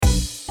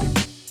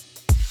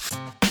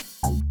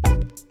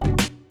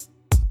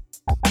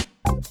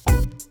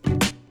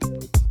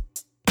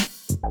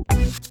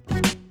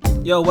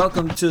Yo,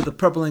 welcome to the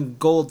Purple and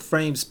Gold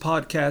Frames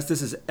podcast.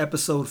 This is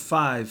episode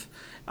 5.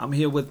 I'm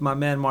here with my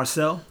man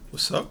Marcel.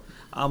 What's up?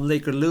 I'm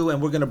Laker Lou,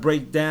 and we're going to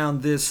break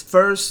down this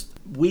first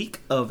week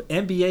of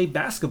NBA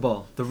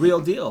basketball, the real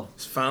deal.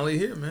 It's finally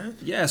here, man.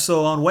 Yeah,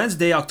 so on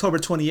Wednesday, October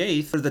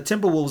 28th, the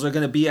Timberwolves are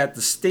going to be at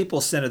the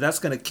Staples Center. That's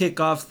going to kick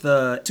off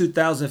the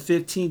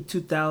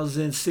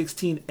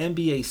 2015-2016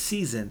 NBA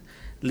season.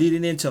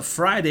 Leading into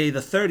Friday, the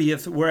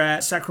 30th, we're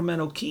at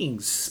Sacramento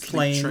Kings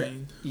playing.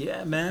 Train.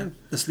 Yeah, man,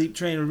 the Sleep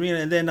Train Arena.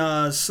 And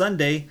then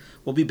Sunday,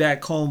 we'll be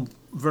back home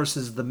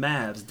versus the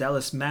Mavs,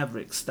 Dallas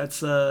Mavericks.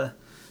 That's a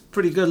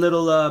pretty good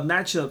little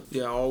matchup.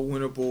 Yeah, all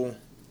winnable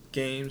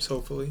games,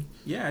 hopefully.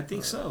 Yeah, I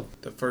think so.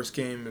 The first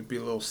game would be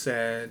a little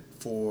sad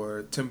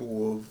for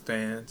Timberwolves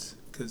fans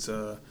because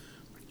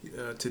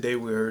today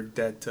we heard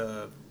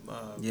that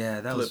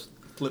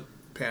Flip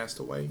passed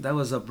away. That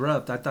was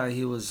abrupt. I thought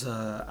he was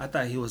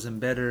in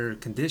better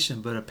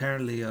condition, but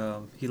apparently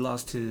he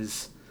lost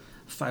his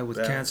fight with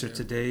cancer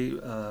today.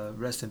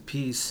 Rest in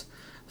peace,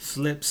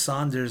 Flip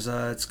Saunders.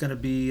 It's gonna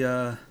be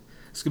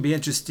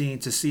interesting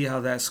to see how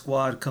that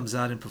squad comes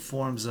out and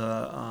performs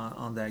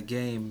on that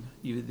game.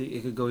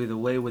 It could go either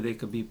way, where they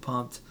could be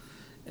pumped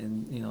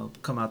and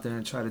come out there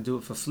and try to do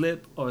it for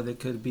Flip, or they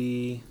could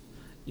be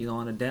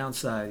on the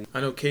downside.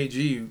 I know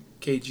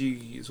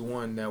KG is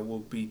one that will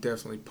be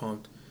definitely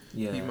pumped.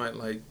 Yeah. He might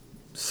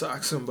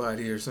sock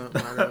somebody or something.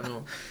 I don't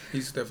know.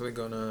 He's definitely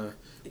gonna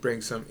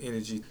bring some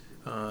energy.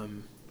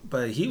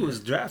 But he was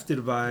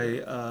drafted by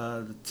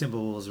the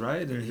Timberwolves,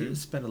 right? And he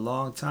spent a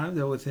long time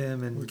there with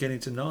him and getting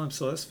to know him.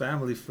 So that's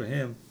family for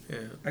him.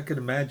 Yeah. I could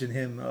imagine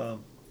him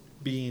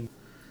being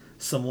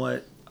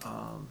somewhat,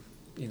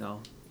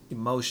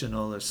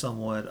 emotional or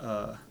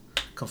somewhat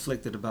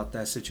conflicted about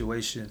that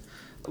situation.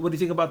 What do you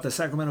think about the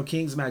Sacramento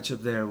Kings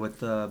matchup there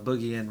with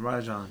Boogie and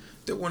Rajon?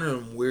 They're one of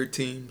them weird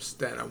teams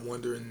that I'm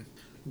wondering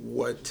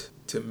what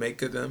to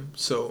make of them.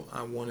 So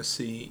I want to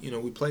see,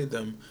 we played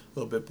them a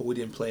little bit, but we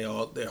didn't play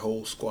their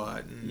whole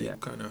squad. And they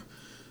kind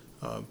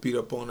of beat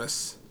up on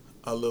us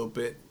a little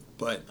bit.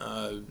 But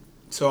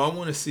so I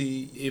want to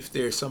see if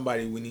there's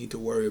somebody we need to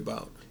worry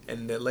about.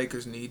 And the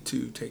Lakers need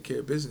to take care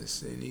of business.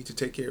 They need to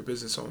take care of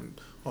business on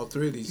all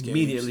three of these games.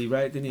 Immediately,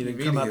 right? They need to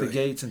come out the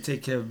gates and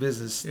take care of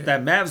business. Yeah.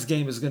 That Mavs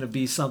game is going to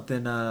be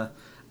something,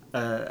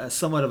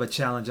 somewhat of a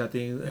challenge, I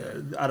think.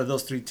 Out of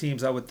those three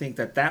teams, I would think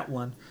that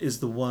one is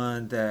the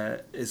one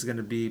that is going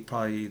to be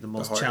probably the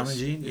most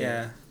challenging.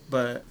 Yeah.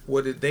 But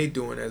what are they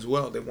doing as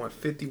well? They won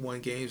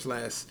 51 games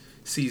last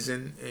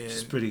season, and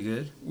it's pretty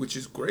good, which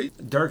is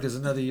great. Dirk is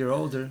another year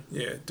older.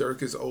 Yeah,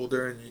 Dirk is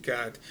older, and you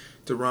got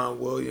Deron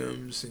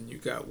Williams, and you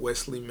got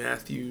Wesley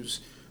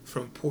Matthews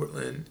from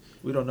Portland.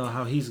 We don't know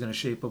how he's going to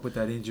shape up with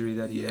that injury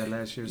that he had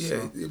last year.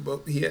 Yeah,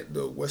 but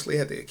Wesley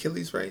had the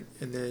Achilles, right?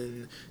 And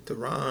then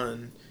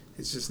Deron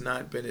has just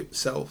not been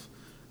himself.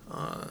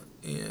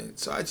 And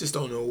so I just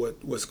don't know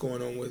what's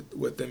going on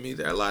with them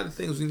either. A lot of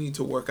things we need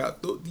to work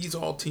out. These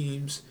are all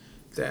teams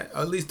that,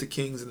 at least the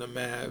Kings and the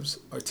Mavs,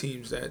 are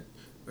teams that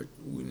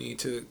we need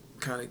to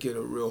kind of get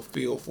a real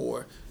feel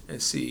for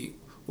and see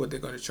what they're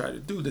going to try to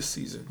do this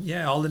season.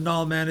 Yeah, all in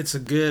all, man, it's a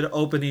good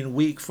opening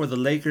week for the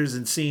Lakers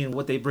and seeing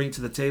what they bring to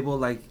the table.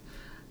 Like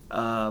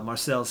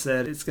Marcel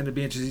said, it's going to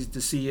be interesting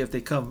to see if they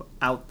come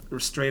out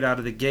straight out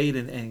of the gate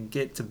and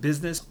get to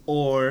business,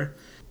 or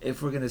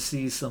if we're going to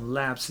see some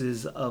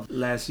lapses of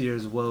last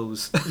year's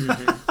woes.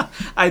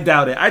 I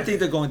doubt it. I think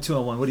they're going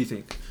 2-1. What do you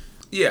think?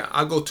 Yeah,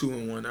 I'll go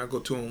 2-1. I'll go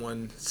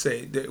 2-1.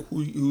 Say that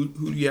who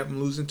do you have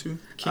them losing to?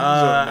 Kings or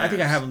Mavs? I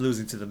think I have them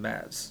losing to the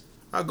Mavs.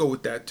 I'll go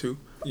with that too.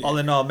 Yeah. All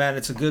in all, man,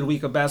 it's a good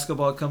week of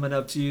basketball coming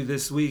up to you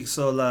this week.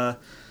 So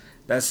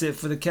that's it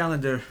for the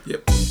calendar.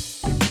 Yep.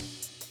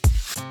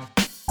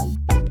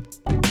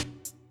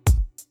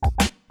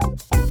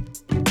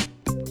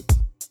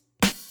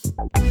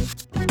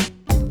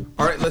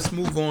 All right, let's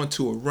move on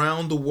to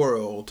Around the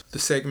World, the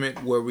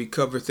segment where we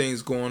cover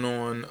things going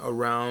on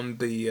around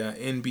the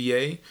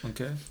NBA.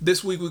 Okay.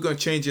 This week we're going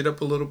to change it up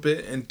a little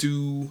bit and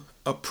do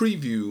a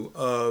preview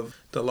of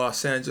the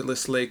Los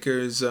Angeles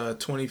Lakers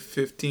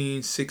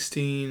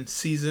 2015-16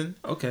 season.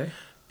 Okay.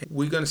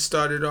 We're going to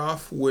start it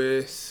off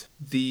with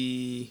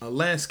the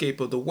landscape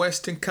of the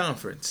Western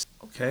Conference.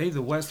 Okay,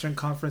 the Western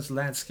Conference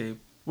landscape.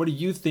 Where do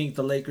you think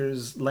the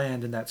Lakers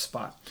land in that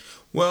spot?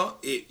 Well,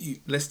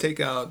 let's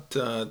take out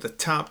the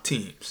top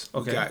teams.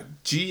 Okay. We got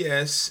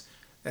GS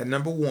at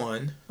number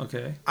 1.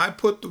 Okay. I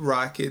put the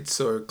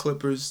Rockets or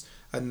Clippers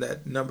in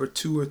that number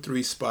 2 or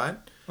 3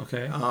 spot.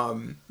 Okay.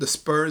 The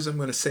Spurs, I'm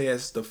going to say,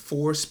 as the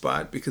 4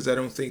 spot because I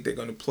don't think they're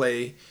going to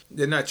play.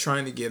 They're not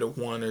trying to get a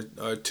 1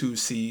 or 2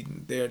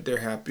 seed. They're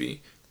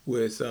happy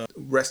with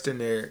resting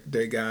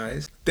their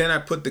guys. Then I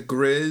put the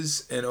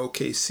Grizz and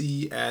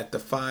OKC at the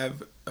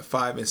 5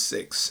 and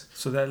 6.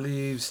 So that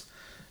leaves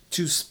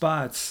 2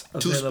 spots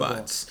available. 2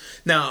 spots.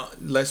 Now,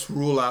 let's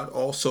rule out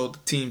also the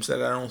teams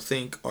that I don't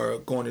think are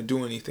going to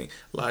do anything.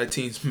 A lot of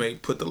teams may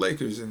put the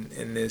Lakers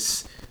in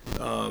this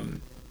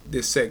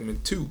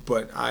segment too,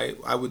 but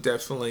I would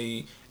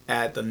definitely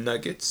add the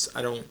Nuggets.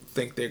 I don't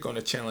think they're going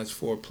to challenge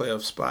for a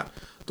playoff spot.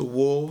 The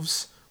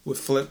Wolves with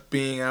Flip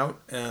being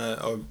out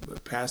or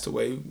passed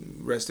away,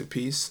 rest in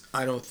peace,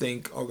 I don't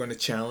think are going to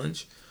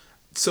challenge.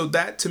 So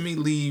that to me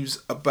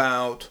leaves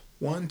about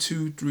 1,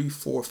 2, 3,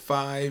 4,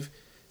 5,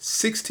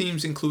 6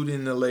 teams,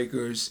 including the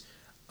Lakers,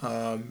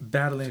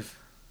 battling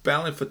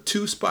for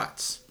 2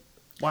 spots.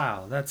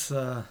 Wow, that's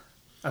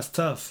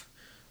tough.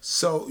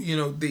 So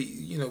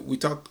we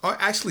talked.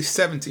 Actually,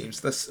 7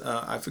 teams.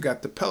 I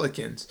forgot the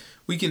Pelicans.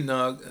 We can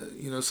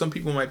some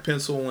people might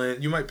pencil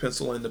in. You might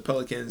pencil in the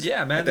Pelicans.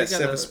 Yeah, man, at that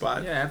 7th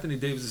spot. Yeah, Anthony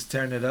Davis is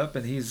tearing it up,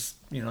 and he's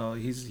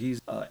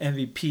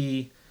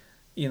MVP,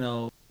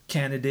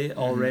 candidate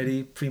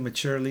already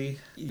prematurely.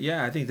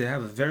 Yeah, I think they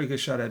have a very good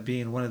shot at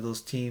being one of those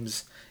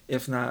teams,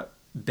 if not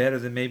better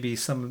than maybe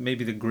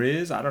the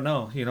Grizz. I don't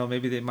know.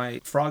 Maybe they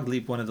might frog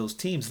leap one of those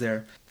teams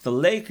there. The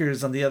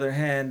Lakers, on the other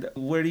hand,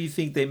 where do you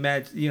think they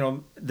match?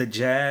 The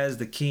Jazz,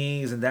 the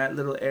Kings, and that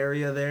little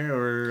area there,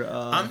 or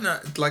I'm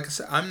not, like I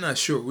said, I'm not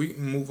sure. We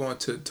can move on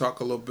to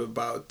talk a little bit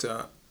about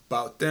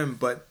them,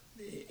 but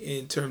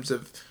in terms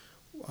of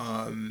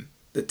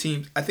the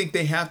teams, I think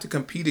they have to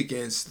compete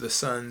against the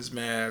Suns,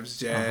 Mavs,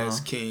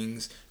 Jazz,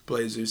 Kings,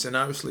 Blazers, and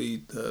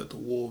obviously the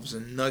Wolves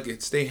and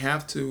Nuggets. They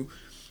have to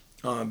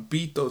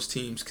beat those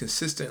teams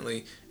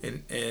consistently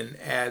and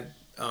add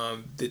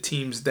the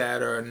teams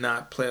that are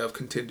not playoff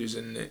contenders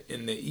in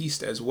the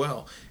East as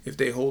well. If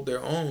they hold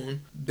their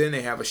own, then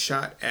they have a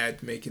shot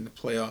at making the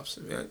playoffs,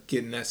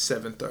 getting that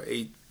 7th or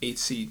 8th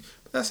seed.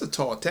 But that's a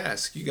tall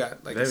task. You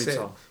got, like very I said,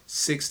 tall.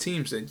 6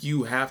 teams that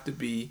you have to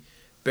be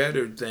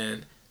better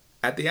than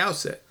at the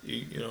outset.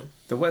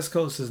 The West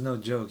Coast is no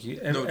joke.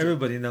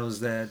 Everybody knows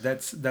that.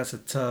 That's a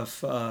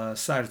tough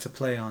side to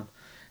play on.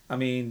 I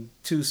mean,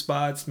 2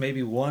 spots,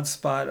 maybe 1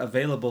 spot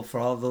available for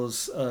all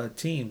those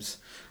teams.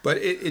 But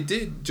it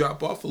did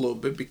drop off a little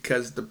bit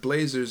because the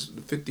Blazers,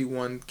 the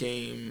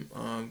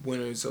 51-game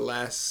winners of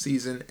last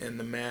season, and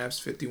the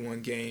Mavs,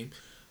 51-game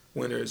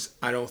winners,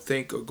 I don't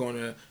think are going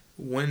to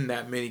win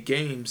that many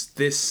games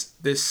this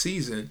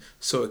season.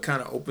 So it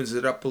kind of opens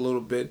it up a little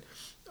bit.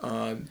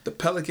 The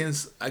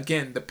Pelicans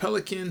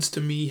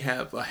to me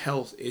have a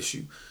health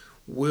issue.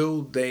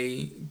 Will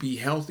they be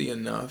healthy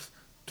enough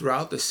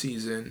throughout the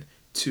season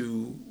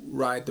to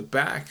ride the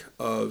back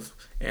of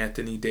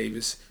Anthony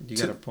Davis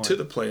to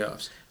the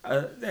playoffs?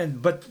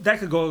 But that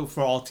could go for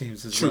all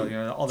teams as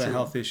well. All the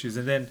health issues,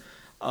 and then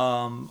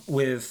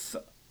with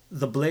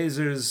the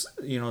Blazers,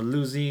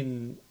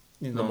 losing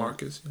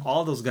LaMarcus,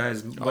 all those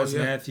guys, Wes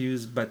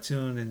Matthews,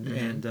 Batum,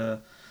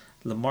 and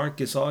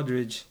LaMarcus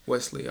Aldridge,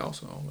 Wesley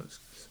also always.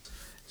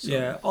 So.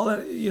 Yeah, all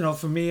that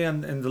for me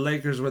and the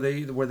Lakers where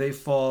they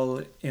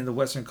fall in the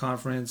Western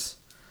Conference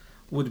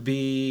would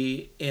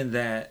be in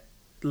that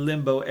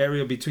limbo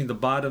area between the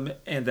bottom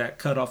and that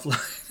cutoff line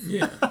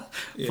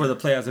for the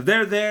playoffs. If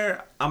they're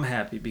there, I'm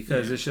happy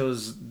because it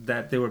shows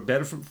that they were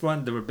better from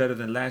front, they were better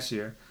than last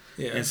year.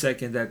 Yeah. And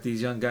second, that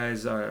these young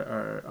guys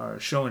are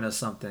showing us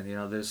something.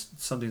 There's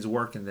something's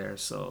working there.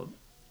 So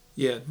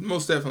yeah,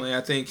 most definitely.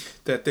 I think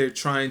that they're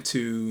trying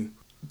to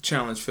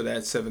challenge for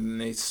that 7th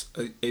and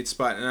 8th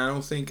spot, and I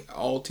don't think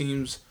all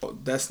teams.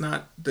 That's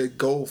not the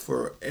goal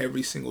for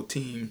every single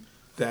team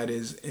that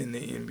is in the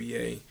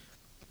NBA.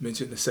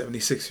 Mention the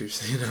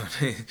 76ers,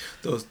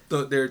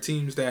 there are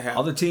teams that have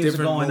all the teams are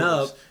going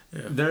motives. Up.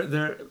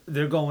 Yeah.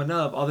 They're going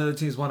up. All the other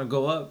teams want to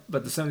go up,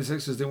 but the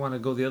 76ers, they want to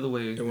go the other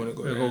way. They want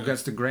to go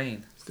against the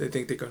grain. They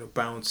think they're going to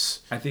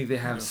bounce. I think they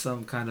have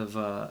some kind of.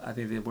 I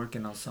think they're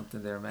working on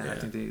something there, man. Yeah. I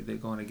think they're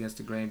going against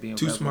the grain, being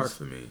too rebels. Smart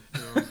for me.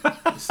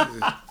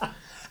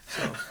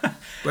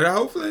 But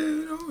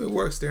hopefully, it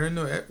works. They're in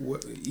the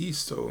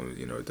East, so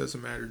it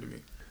doesn't matter to me.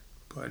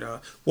 But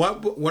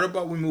what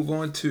about we move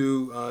on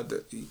to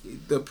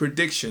the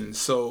predictions?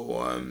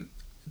 So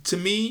to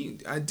me,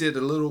 I did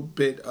a little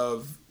bit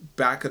of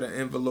back of the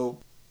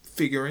envelope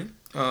figuring,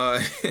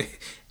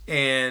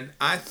 and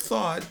I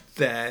thought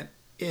that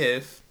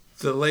if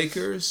the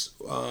Lakers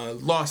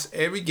lost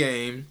every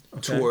game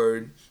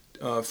toward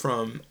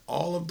from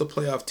all of the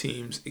playoff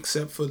teams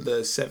except for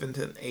the 7th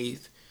and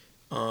 8th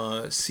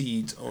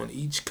seeds on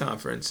each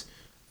conference,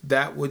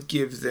 that would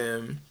give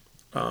them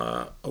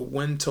a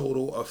win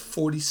total of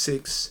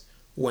 46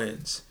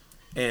 wins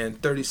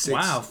and 36.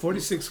 Wow,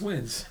 46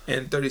 wins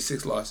and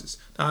 36 losses.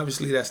 Now,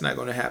 obviously, that's not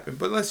going to happen,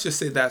 but let's just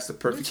say that's the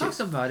perfect case. What are you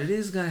talking about? It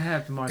is going to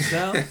happen,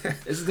 Marcel.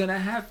 It's going to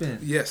happen.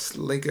 Yes,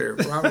 Laker,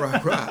 rah, rah,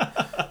 rah.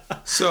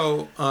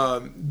 So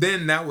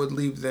then that would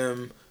leave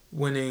them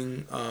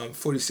winning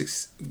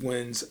 46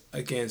 wins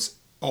against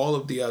all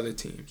of the other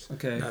teams.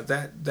 Okay. Now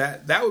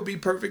that would be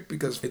perfect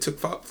because it took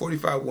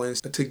 45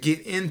 wins to get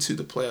into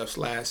the playoffs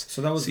last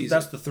season.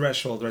 That's the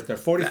threshold right there.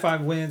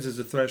 45 wins is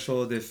the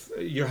threshold. If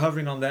you're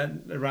hovering on that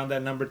around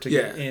that number to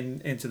get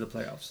into the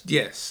playoffs.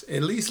 Yes,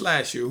 at least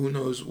last year. Who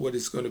knows what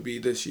it's going to be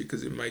this year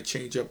because it might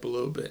change up a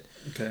little bit.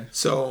 Okay.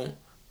 So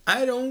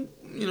I don't,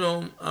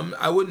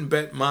 I wouldn't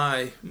bet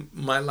my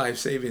life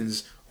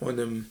savings on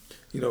them,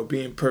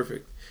 being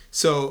perfect.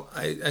 So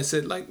I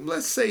said,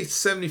 let's say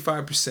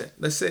 75%.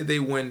 Let's say they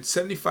win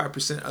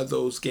 75% of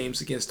those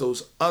games against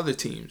those other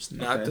teams,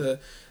 not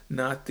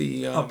not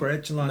the upper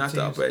echelon not teams.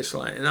 the upper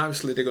echelon. And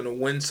obviously they're going to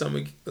win some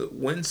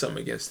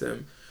against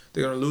them.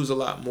 They're going to lose a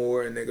lot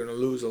more, and they're going to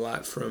lose a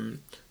lot from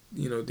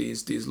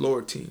these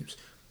lower teams.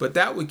 But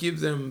that would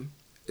give them,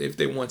 if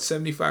they won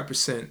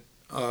 75%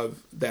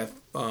 of that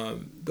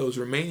those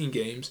remaining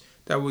games,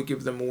 that would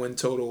give them a win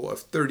total of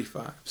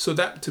 35. So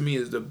that to me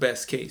is the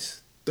best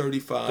case.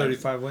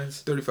 35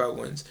 wins. 35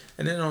 wins.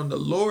 And then on the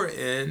lower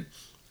end,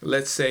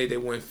 let's say they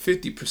win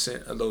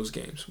 50% of those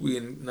games.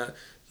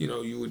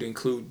 You would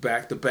include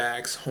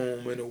back-to-backs,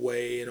 home and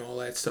away, and all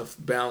that stuff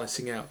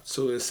balancing out.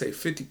 So let's say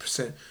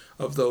 50%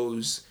 of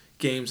those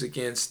games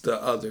against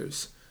the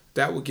others.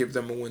 That would give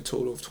them a win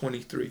total of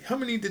 23. How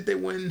many did they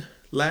win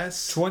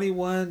last?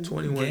 21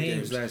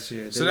 games last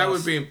year. So that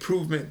would be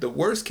improvement. The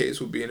worst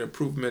case would be an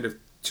improvement of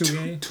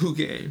two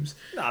games.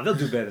 Nah, they'll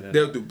do better than that.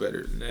 They'll do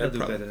better than that. They'll do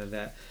better than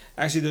that.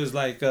 Actually, there's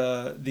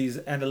these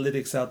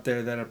analytics out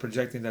there that are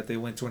projecting that they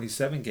win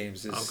 27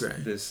 games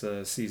this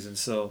season.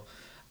 So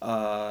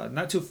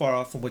not too far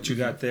off from what you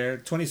got there.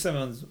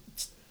 27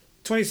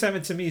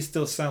 to me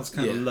still sounds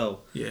kind of low.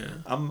 Yeah.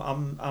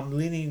 I'm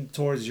leaning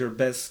towards your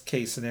best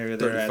case scenario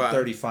there 35. At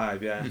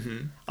 35. Yeah. Mm-hmm.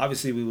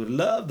 Obviously, we would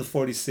love the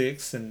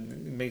 46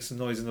 and make some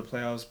noise in the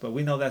playoffs, but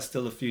we know that's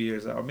still a few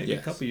years out, or maybe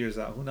a couple years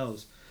out. Who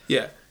knows?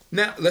 Yeah.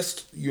 Now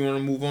you want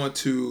to move on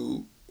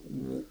to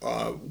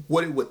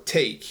what it would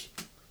take.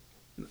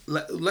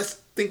 Let's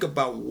think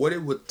about what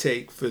it would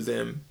take for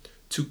them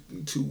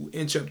to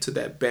inch up to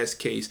that best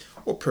case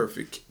or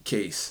perfect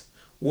case.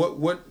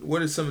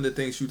 What are some of the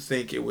things you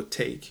think it would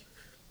take?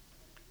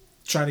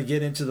 Trying to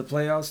get into the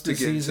playoffs this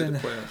season.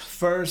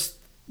 First,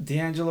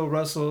 D'Angelo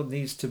Russell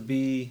needs to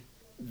be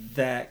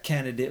that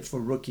candidate for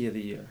Rookie of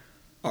the Year.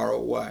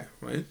 ROY,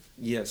 right?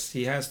 Yes,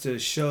 he has to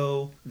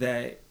show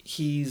that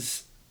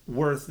he's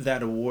worth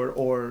that award,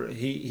 or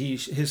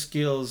his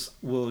skills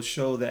will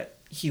show that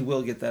he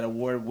will get that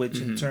award, which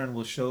in turn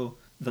will show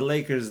the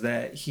Lakers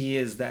that he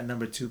is that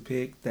number 2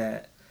 pick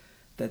that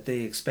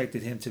they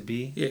expected him to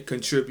be. Yeah,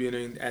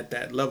 contributing at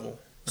that level.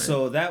 Right?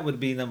 So that would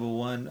be number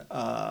 1.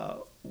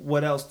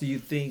 What else do you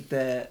think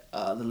that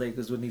the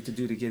Lakers would need to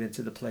do to get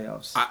into the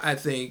playoffs? I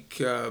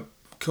think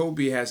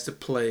Kobe has to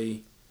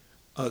play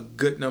a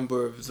good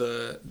number of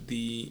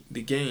the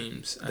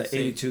games. The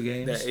 82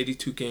 games? The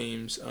 82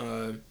 games.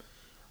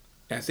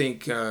 I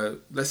think,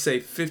 let's say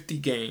 50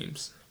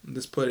 games.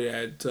 Let's put it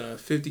at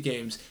 50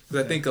 games.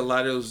 Because I think a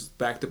lot of those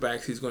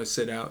back-to-backs he's going to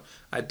sit out.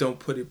 I don't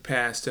put it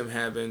past him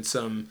having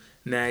some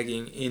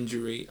nagging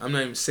injury. I'm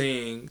not even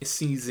saying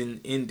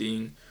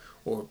season-ending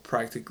or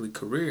practically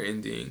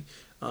career-ending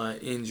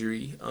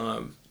injury.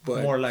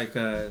 But more like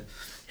a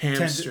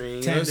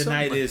hamstring,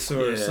 tendinitis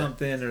or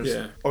something,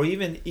 or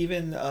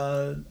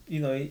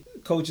even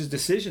coach's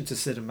decision to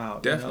sit him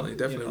out.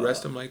 Definitely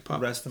rest him like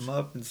Pop. Rest him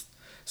up. And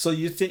so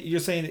you're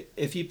saying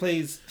if he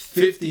plays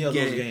 50 of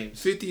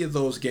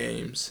those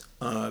games,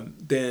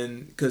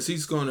 then because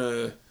he's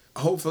gonna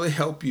hopefully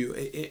help you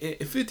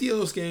 50 of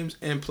those games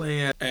and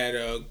playing at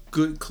a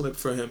good clip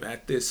for him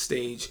at this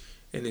stage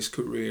in his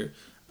career.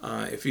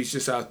 If he's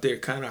just out there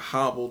kind of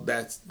hobbled,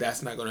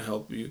 that's not gonna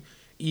help you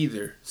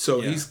either.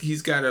 So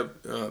he's got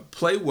to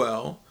play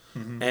well,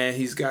 and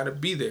he's got to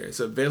be there. It's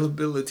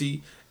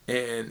availability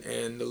and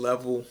the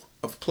level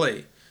of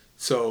play.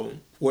 So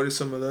what are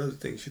some of the other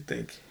things you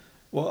think?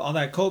 Well, on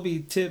that Kobe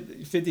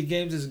tip, 50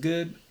 games is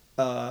good.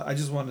 I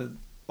just want to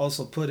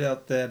also put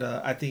out that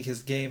I think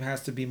his game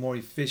has to be more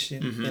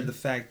efficient in the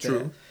fact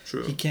that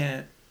he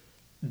can't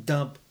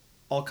dump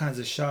all kinds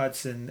of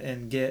shots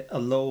and get a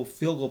low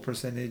field goal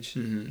percentage.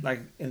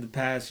 Like in the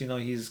past,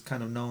 he's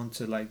kind of known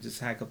to just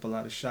hack up a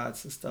lot of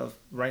shots and stuff.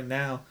 Right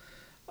now,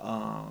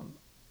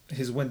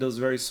 his window's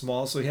very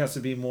small, so he has to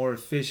be more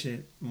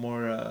efficient,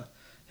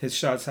 his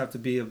shots have to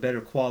be of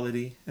better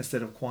quality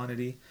instead of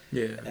quantity.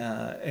 Yeah.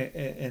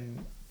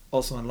 And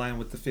also in line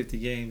with the 50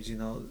 games,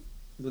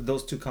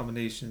 those two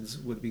combinations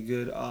would be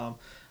good.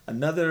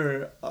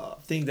 Another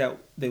thing that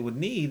they would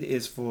need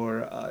is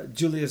for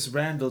Julius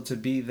Randle to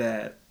be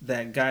that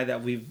guy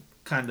that we've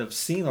kind of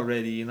seen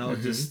already,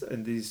 just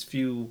in these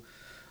few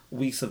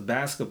weeks of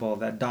basketball,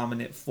 that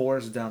dominant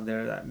force down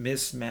there, that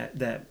mismatch,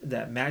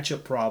 that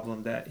matchup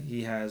problem that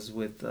he has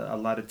with a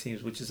lot of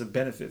teams, which is a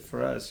benefit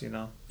for us,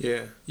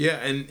 Yeah,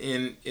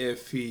 and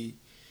if he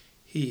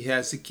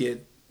has to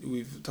get,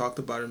 we've talked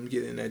about him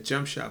getting that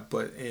jump shot,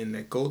 but in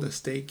that Golden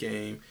State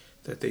game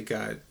that they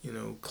got,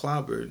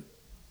 clobbered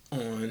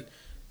on,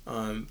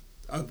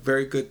 a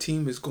very good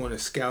team is going to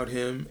scout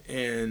him,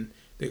 and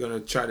they're going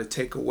to try to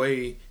take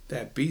away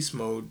that beast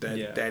mode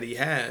that he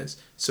has.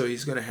 So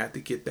he's going to have to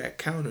get that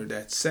counter,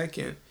 that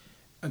second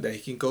that he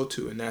can go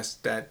to, and that's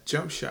that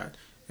jump shot.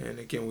 And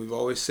again, we've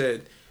always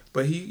said,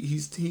 but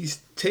he's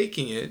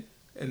taking it,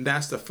 and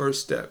that's the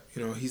first step.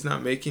 He's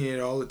not making it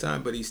all the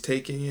time, but he's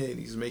taking it, and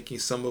he's making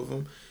some of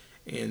them.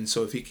 And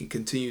so if he can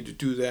continue to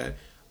do that,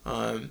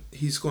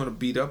 he's going to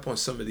beat up on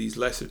some of these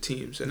lesser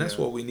teams, and that's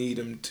what we need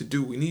him to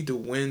do. We need to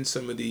win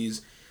some of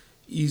these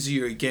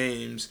easier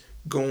games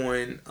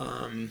going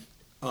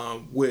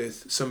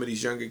with some of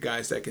these younger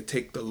guys that could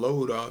take the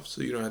load off,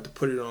 so you don't have to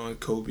put it on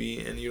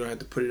Kobe and you don't have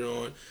to put it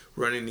on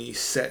running these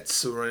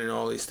sets or running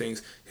all these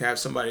things. You have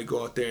somebody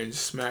go out there and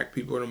just smack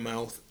people in the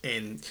mouth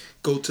and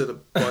go to the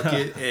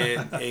bucket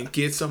and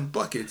get some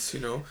buckets, you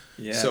know.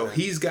 Yeah, so man,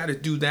 he's got to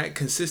do that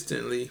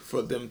consistently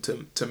for them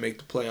to make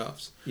the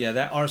playoffs. Yeah,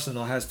 that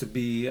arsenal has to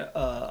be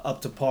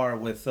up to par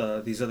with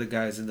these other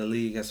guys in the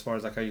league, as far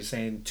as like how you're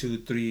saying 2,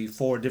 3,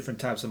 4 different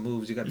types of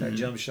moves. You got that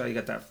jump shot, you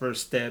got that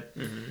first step,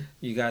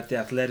 you got the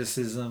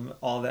athleticism,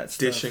 all that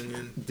stuff,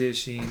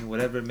 dishing,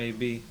 whatever it may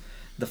be.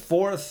 The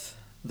fourth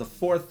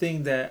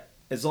thing that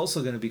is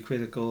also going to be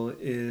critical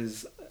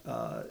is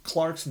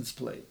Clarkson's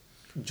play.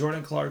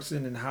 Jordan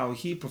Clarkson and how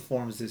he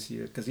performs this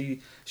year, because he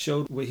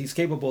showed what he's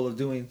capable of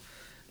doing.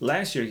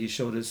 Last year he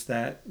showed us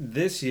that.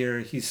 This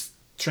year he's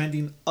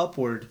trending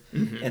upward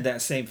in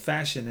that same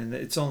fashion, and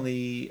it's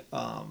only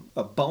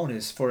a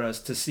bonus for us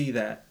to see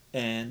that.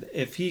 And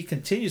if he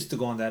continues to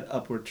go on that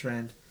upward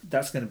trend,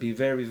 that's going to be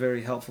very,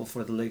 very helpful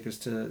for the Lakers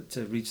to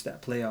reach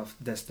that playoff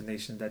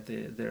destination that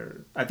they're.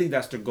 I think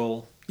that's their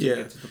goal. To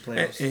get to the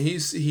playoffs. And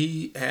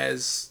he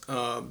has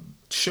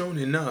shown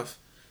enough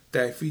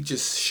that if he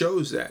just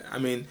shows that, I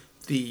mean,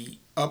 the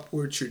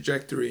upward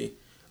trajectory,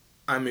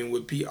 I mean,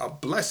 would be a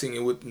blessing.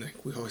 It would,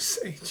 like we always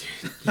say,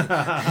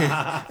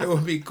 it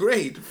would be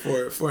great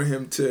for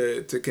him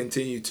to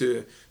continue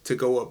to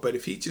go up. But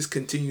if he just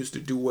continues to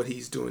do what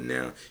he's doing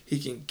now, he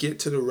can get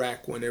to the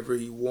rack whenever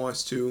he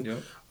wants to.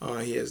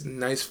 Yep. He has a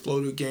nice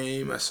floater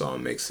game. I saw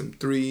him make some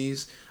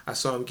threes. I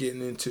saw him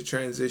getting into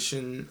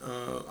transition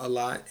a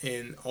lot,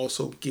 and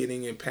also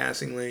getting in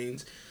passing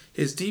lanes.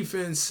 His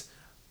defense,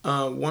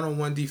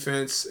 one-on-one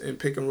defense and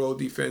pick and roll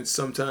defense,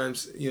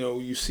 sometimes, you know,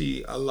 you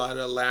see a lot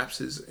of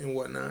lapses and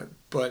whatnot.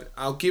 But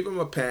I'll give him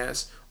a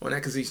pass on that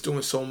because he's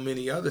doing so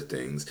many other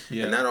things.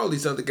 Yeah. And not all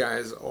these other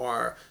guys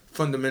are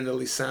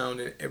fundamentally sound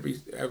in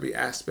every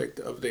aspect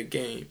of their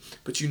game.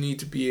 But you need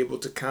to be able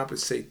to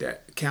compensate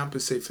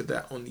for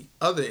that on the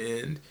other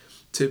end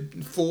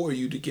for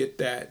you to get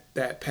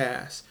that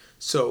pass.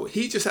 So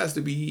he just has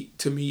to be,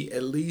 to me,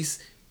 at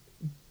least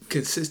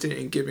consistent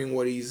in giving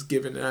what he's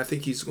given, and I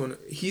think he's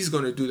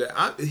gonna do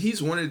that.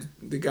 He's one of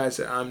the guys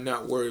that I'm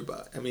not worried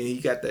about. I mean, he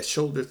got that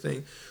shoulder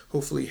thing.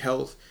 Hopefully,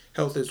 health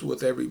is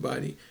with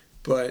everybody.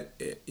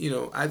 But you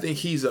know, I think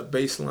he's a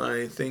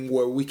baseline thing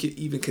where we could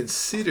even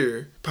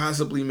consider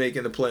possibly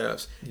making the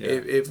playoffs. Yeah.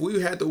 If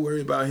we had to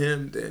worry about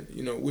him, then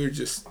you know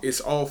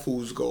it's all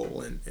fool's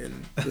gold,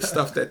 and the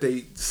stuff that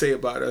they say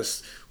about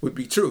us would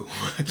be true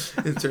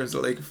in terms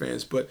of Laker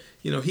fans. But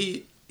you know,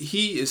 he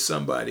is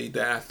somebody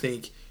that I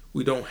think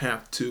we don't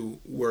have to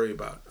worry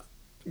about.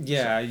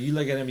 Yeah, you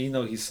look at him, you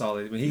know he's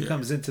solid. When he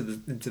comes into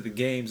the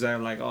games,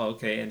 I'm like, oh,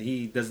 okay, and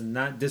he does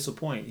not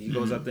disappoint. He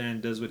goes out there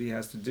and does what he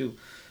has to do.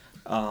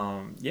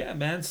 Yeah,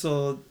 man.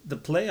 So the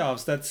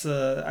playoffs, that's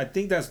I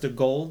think that's the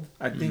goal.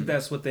 I think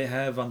that's what they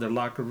have on their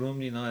locker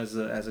room, you know, as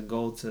a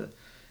goal to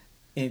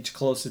inch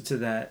closer to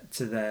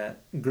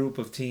that group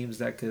of teams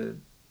that could,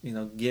 you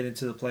know, get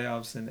into the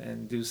playoffs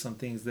and do some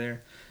things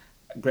there.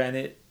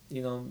 Granted,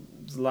 you know,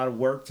 there's a lot of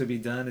work to be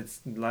done. It's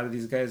a lot of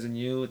these guys are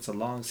new. It's a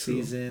long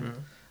season.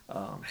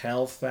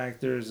 Health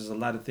factors. There's a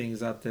lot of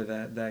things out there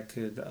that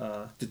could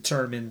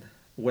determine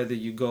whether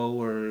you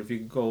go or if you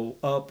go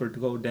up or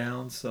go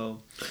down.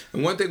 So,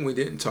 and one thing we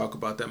didn't talk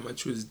about that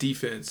much was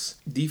defense.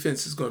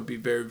 Defense is going to be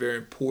very, very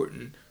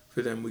important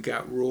for them. We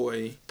got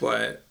Roy,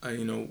 but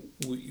you know,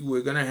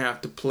 we're going to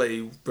have to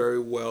play very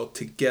well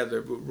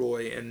together with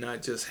Roy and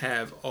not just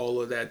have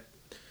all of that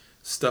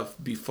stuff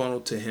be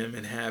funneled to him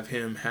and have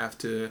him have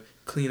to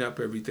clean up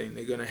everything.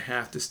 They're going to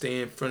have to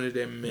stay in front of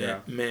their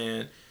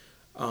man,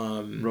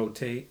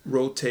 rotate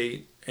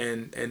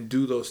and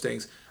do those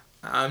things.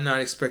 I'm not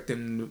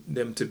expecting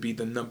them to be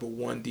the number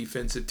one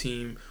defensive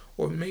team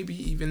or maybe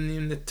even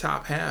in the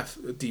top half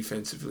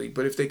defensively,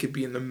 but if they could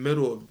be in the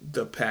middle of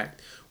the pack,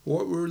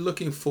 what we're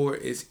looking for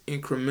is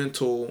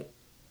incremental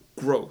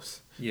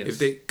growth. Yes.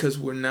 Because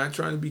we're not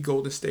trying to be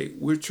Golden State.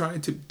 We're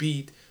trying to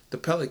beat the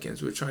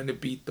Pelicans. We're trying to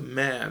beat the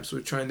Mavs.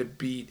 We're trying to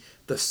beat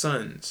the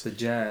Suns. The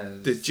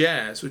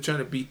Jazz. We're trying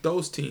to beat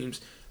those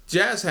teams.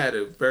 Jazz had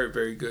a very,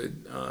 very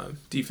good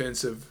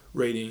defensive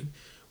rating,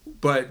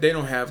 but they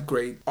don't have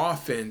great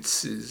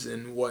offenses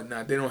and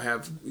whatnot. They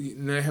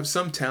have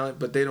some talent,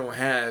 but they don't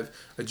have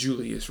a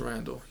Julius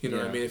Randle. You know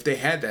what I mean? If they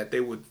had that,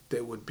 they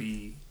would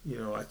be, you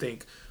know, I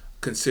think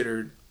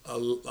considered a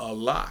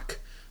lock.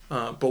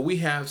 But we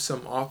have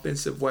some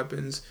offensive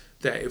weapons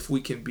that if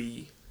we can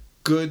be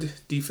good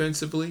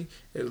defensively,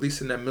 at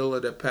least in that middle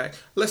of the pack.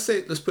 Let's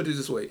put it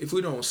this way: if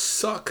we don't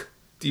suck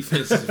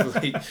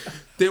defensively,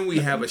 then we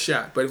have a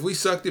shot. But if we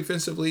suck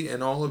defensively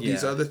and all of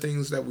these other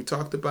things that we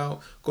talked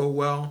about go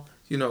well,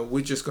 you know,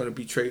 we're just going to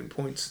be trading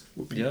points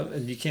with people. Yep,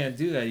 and you can't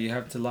do that. You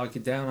have to lock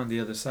it down on the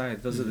other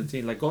side. Those are the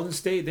teams. Like Golden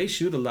State, they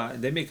shoot a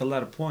lot. They make a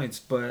lot of points.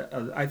 But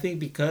I think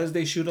because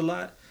they shoot a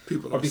lot,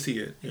 people don't see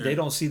it. They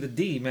don't see the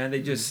D, man.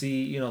 They just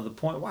see, you know, the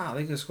point. Wow,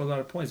 they can score a lot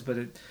of points. But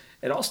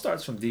it all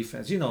starts from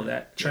defense. You know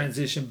that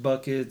transition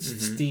buckets,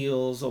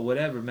 steals, or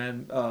whatever,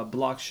 man.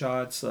 Block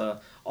shots,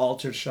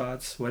 altered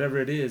shots, whatever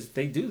it is,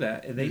 they do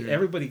that, and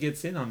everybody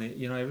gets in on it.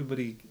 You know,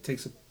 everybody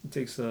takes a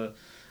piece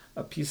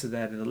of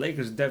that, and the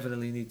Lakers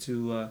definitely need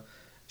to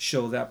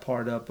show that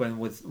part up. And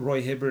with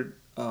Roy Hibbert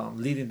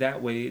leading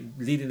that way,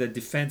 leading the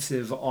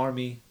defensive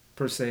army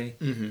per se,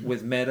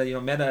 with Meta. You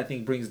know, Meta I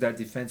think brings that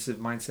defensive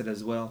mindset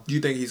as well. Do you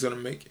think he's gonna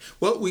make it?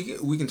 Well,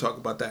 we can talk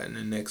about that in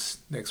the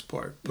next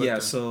part. But,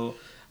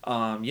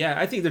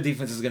 I think their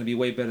defense is gonna be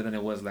way better than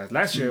it was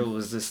last year. It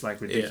was just like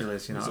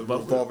ridiculous, you know. It was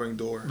a revolving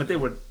door. But they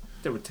were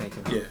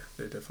taking. Yeah,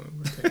 they definitely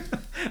were taking.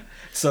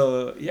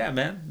 So yeah,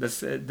 man,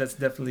 that's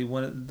definitely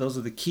those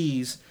are the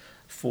keys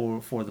for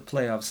the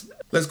playoffs.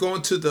 Let's go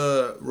into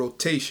the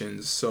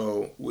rotations.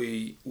 So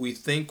we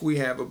think we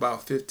have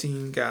about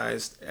 15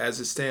 guys as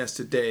it stands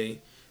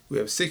today. We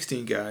have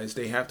 16 guys.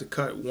 They have to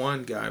cut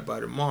one guy by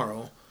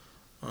tomorrow.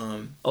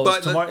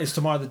 Is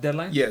tomorrow the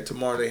deadline? Yeah,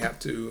 tomorrow they have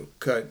to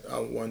cut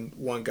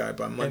one guy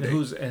by Monday.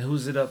 And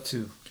who's it up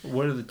to? Who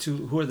are the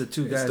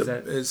two guys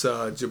that? It's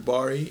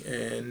Jabari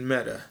and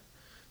Meta.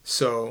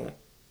 So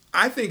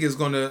I think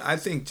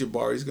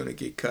Jabari's gonna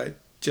get cut.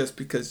 Just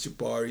because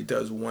Jabari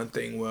does one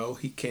thing well,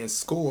 he can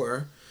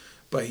score,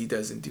 but he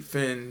doesn't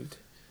defend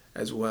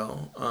as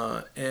well.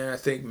 And I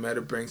think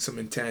Meta brings some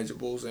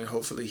intangibles, and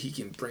hopefully he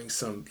can bring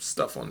some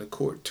stuff on the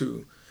court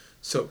too.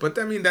 So, but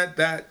I mean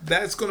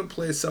that's going to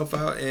play itself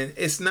out, and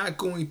it's not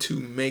going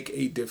to make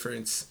a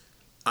difference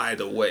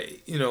either way,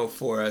 you know,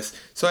 for us.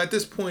 So at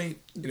this point,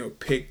 you know,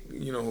 pick,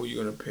 you know, who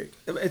you're going to pick.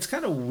 It's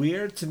kind of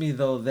weird to me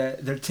though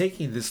that they're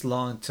taking this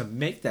long to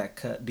make that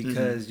cut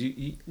because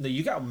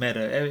you got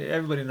Meta.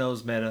 Everybody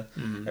knows Meta.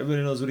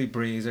 Everybody knows what he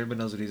brings. Everybody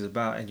knows what he's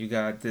about. And you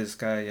got this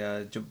guy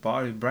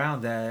Jabari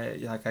Brown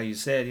that, like how you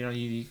said, you know,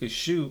 you could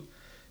shoot.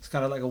 It's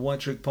kind of like a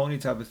one-trick pony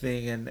type of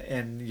thing,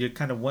 and you're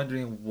kind of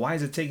wondering why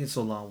is it taking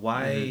so long?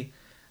 Why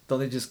don't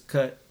they just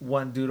cut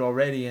one dude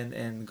already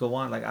and go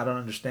on? Like I don't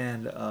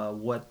understand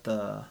what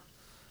the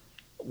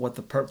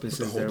purpose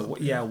is there.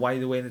 Why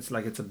the way it's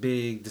like it's a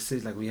big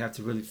decision. Like we have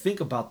to really think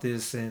about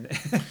this. And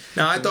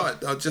now I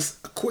thought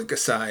just a quick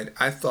aside.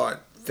 I thought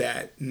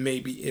that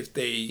maybe if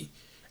they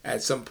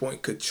at some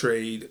point could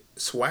trade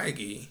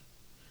Swaggy,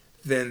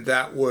 then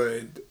that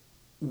would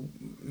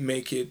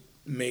make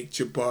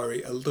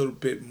Jabari a little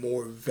bit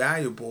more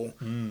valuable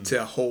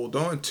to hold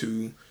on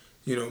to.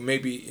 You know,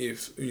 maybe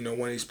if, you know,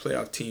 one of these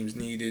playoff teams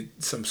needed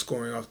some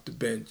scoring off the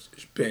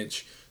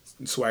bench,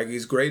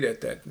 Swaggy's great at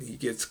that. He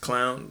gets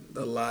clowned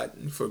a lot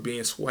for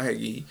being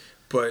swaggy,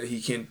 but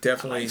he can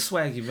definitely... I like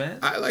Swaggy, man.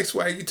 I like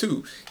Swaggy,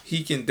 too.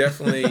 He can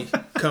definitely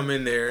come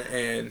in there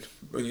and,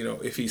 you know,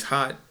 if he's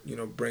hot, you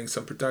know, bring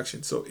some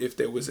production. So if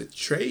there was a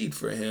trade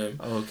for him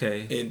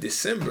in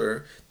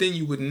December, then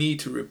you would need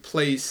to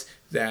replace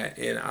that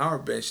in our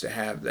bench to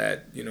have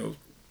that, you know,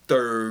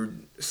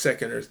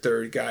 second or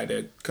third guy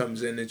that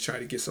comes in and try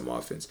to get some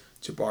offense.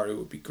 Jabari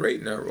would be great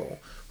in that role.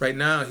 Right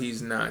now, he's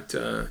not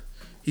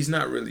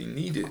really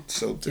needed.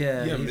 So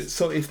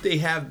so if they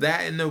have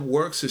that in the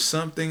works or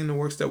something in the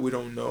works that we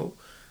don't know,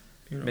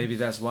 you know. Maybe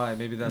that's why.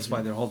 Maybe that's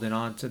why they're holding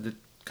on to the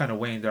kind of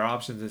weighing their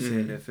options and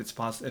saying if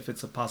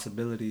it's a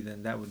possibility,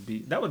 then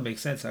that would make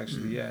sense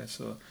actually. Yeah.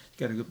 So you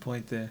got a good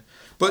point there.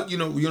 But you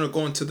know, we're gonna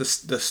go into the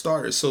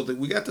starters. So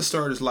we got the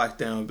starters locked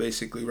down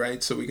basically,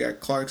 right? So we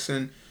got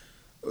Clarkson.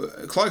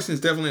 Clarkson's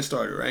definitely a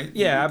starter, right?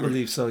 Yeah, I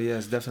believe so.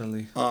 Yes,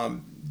 definitely.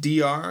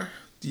 DR,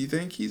 do you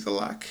think he's a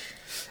lock?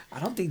 I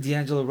don't think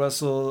D'Angelo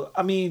Russell.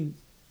 I mean,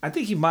 I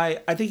think he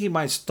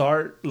might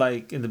start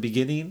like in the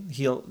beginning.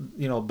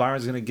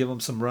 Byron's gonna give him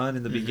some run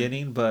in the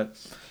beginning, but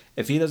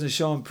if he doesn't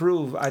show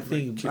improve, I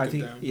think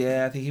he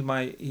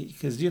might,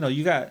 because you know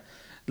you got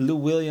Lou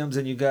Williams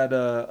and you got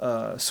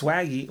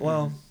Swaggy.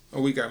 Well,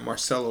 we got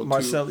Marcelo.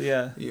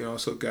 Yeah. You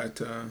also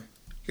got.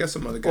 You got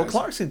some other guys. Well,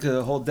 Clarkson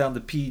could hold down the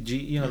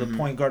PG, the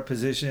point guard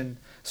position.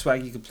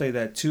 Swaggy could play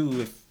that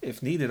too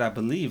if needed, I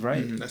believe,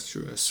 right? That's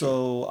true. I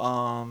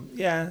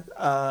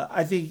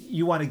think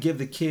you want to give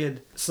the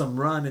kid some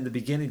run in the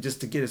beginning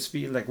just to get his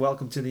feet, like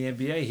welcome to the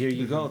NBA. Here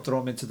you go, throw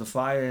him into the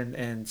fire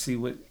and see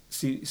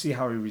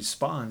how he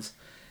responds.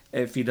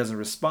 If he doesn't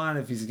respond,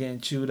 if he's getting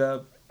chewed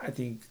up, I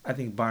think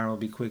Byron will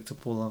be quick to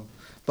pull him.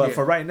 But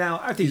for right now,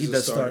 I think he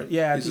does start.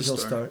 Yeah, I think he'll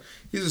start.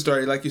 He's a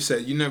starter. Like you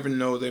said, you never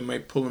know. They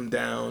might pull him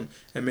down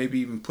and maybe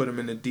even put him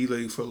in the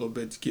D-League for a little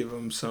bit to give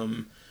him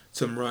some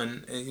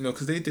run. And, you know,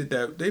 because they did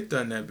that. They've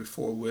done that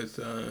before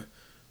with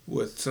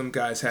some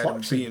guys had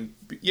him being.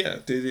 Yeah,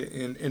 they did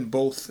in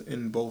both.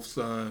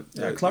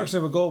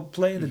 Clarkson would go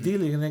play in the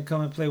D-League and then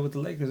come and play with the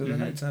Lakers at the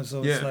nighttime.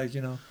 So it's like,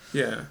 you know.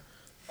 Yeah.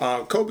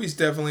 Kobe's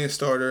definitely a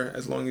starter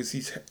as long as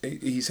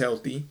he's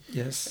healthy.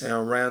 Yes.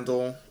 And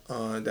Randall,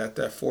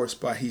 that 4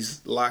 spot,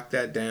 he's locked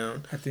that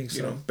down. I think so.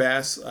 You know,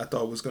 Bass, I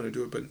thought was going to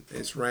do it, but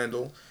it's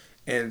Randall.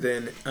 And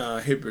then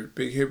Hibbert,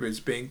 Big Hibbert's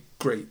been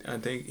great. I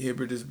think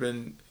Hibbert has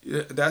been.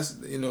 That's,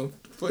 you know,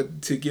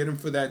 to get him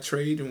for that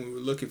trade, and we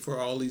were looking for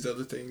all these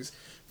other things,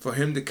 for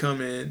him to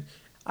come in.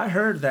 I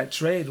heard that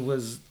trade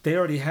was they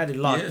already had it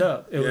locked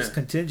up. It was yeah.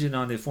 contingent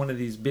on if one of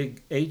these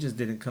big agents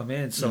didn't come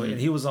in. So Mhm.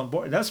 and he was on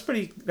board. That's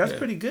pretty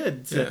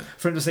good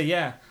for him to say,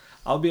 yeah,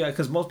 I'll be,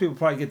 because most people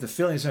probably get the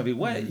feeling it's gonna be,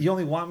 what, you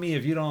only want me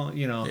if you don't,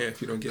 Yeah,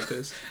 if you don't get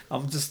this,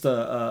 I'm just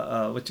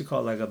what you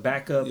call, like a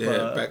backup.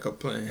 backup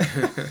plan.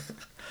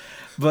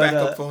 But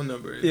backup phone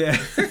number. Yeah.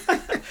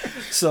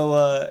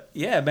 So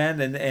yeah, man,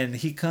 and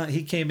he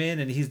came in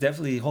and he's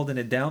definitely holding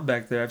it down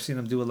back there. I've seen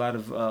him do a lot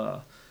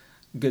of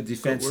good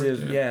defensive,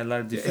 good work, a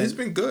lot of defense. He's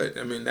been good.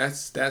 I mean,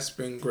 that's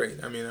been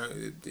great. I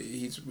mean,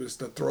 he was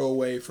the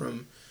throwaway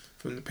from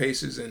the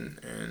Pacers,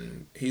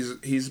 and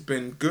he's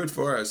been good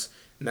for us,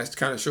 and that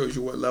kind of shows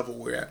you what level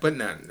we're at. But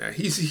nah,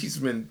 he's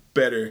been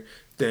better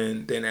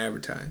than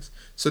advertised.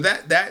 So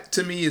that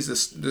to me is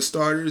the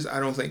starters. I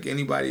don't think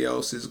anybody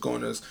else is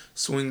going to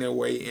swing their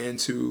way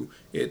into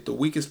it. The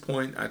weakest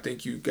point, I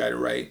think you got it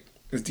right,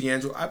 is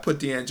D'Angelo. I put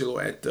D'Angelo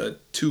at the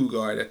 2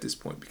 guard at this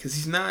point because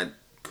he's not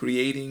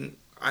creating.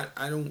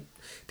 I don't.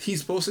 He's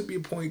supposed to be a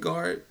point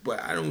guard,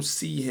 but I don't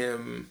see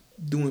him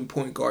doing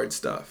point guard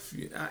stuff.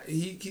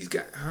 He's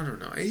got. I don't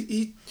know.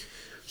 He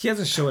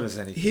hasn't showed us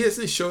anything. He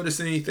hasn't showed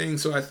us anything,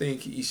 so I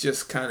think he's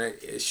just kind of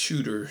a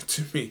shooter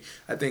to me.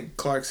 I think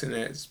Clarkson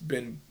has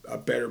been a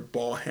better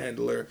ball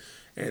handler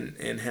and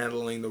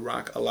handling the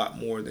rock a lot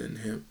more than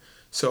him.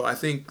 So I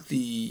think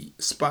the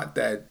spot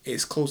that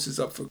is closest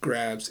up for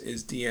grabs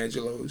is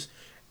D'Angelo's,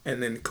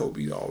 and then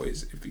Kobe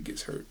always if he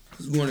gets hurt.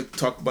 We want to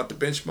talk about the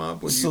bench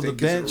mob. What do you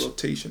think is a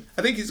rotation?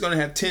 I think he's going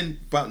to have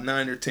about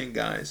 9 or 10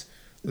 guys.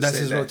 That's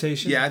his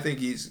rotation? Yeah, I think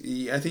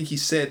he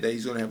said that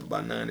he's going to have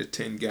about 9 or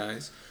 10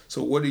 guys.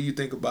 So what do you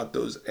think about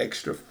those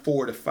extra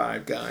 4 to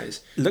 5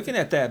 guys? Looking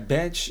at that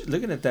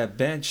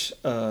bench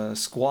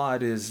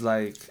squad is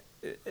like,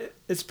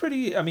 it's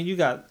pretty. I mean, you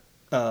got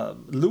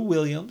Lou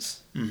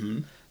Williams, mm-hmm.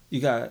 you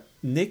got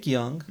Nick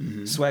Young,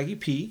 mm-hmm. Swaggy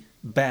P,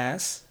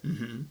 Bass,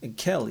 mm-hmm. and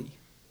Kelly,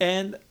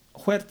 and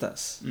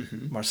Huertas,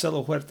 mm-hmm.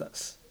 Marcelo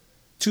Huertas.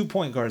 2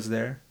 point guards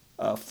there,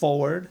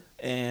 forward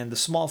and the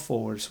small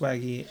forward,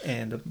 Swaggy,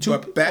 and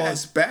But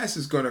Bass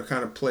is going to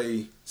kind of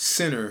play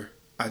center,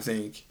 I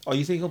think. Oh,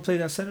 you think he'll play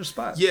that center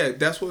spot? Yeah,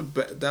 that's what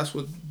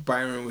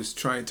Byron was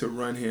trying to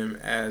run him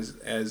as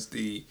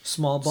the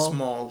small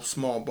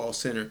ball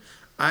center.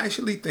 I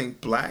actually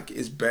think Black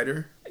is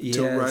better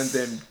to run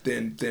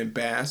than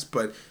Bass,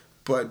 but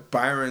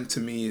Byron to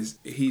me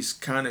he's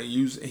kind of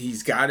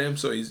he's got him,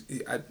 so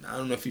I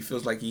don't know if he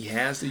feels like he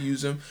has to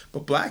use him,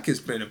 but Black has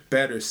been a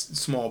better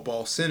small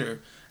ball center,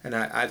 and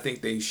I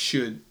think they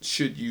should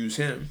use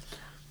him.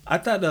 I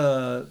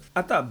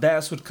thought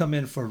Bass would come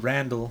in for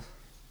Randall,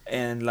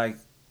 and like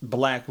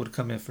Black would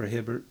come in for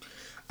Hibbert.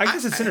 I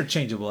guess it's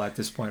interchangeable at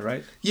this point,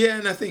 right? Yeah,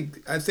 and I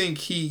think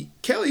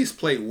Kelly's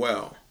played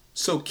well,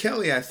 so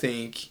Kelly I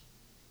think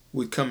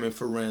would come in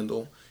for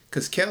Randall.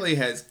 Because Kelly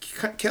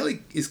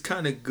is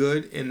kind of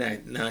good in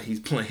that now he's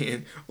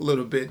playing a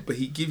little bit, but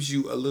he gives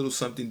you a little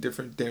something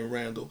different than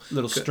Randall.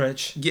 Little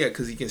stretch. Yeah,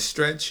 because he can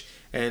stretch,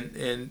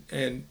 and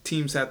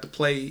teams have to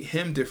play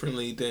him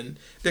differently than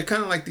they're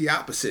kind of like the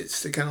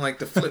opposites. They're kind of like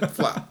the flip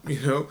flop.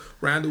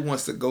 Randall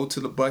wants to go to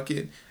the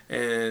bucket,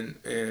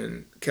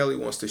 and Kelly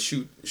wants to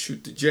shoot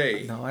the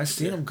J. No, I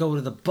seen him go to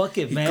the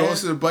bucket, man. He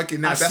goes to the bucket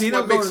now. I seen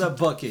him go to the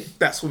bucket.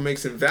 That's what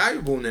makes him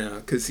valuable now,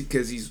 because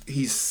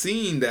he's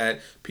seen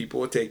that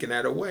people are taking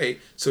that away,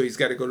 so he's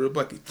got to go to the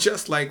bucket.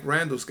 Just like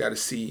Randall's got to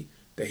see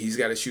that he's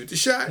got to shoot the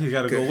shot. He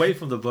got to go away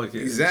from the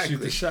bucket. Exactly.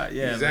 And shoot the shot.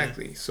 Yeah,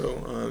 exactly.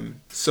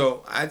 Man.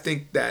 So I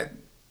think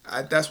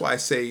that's why I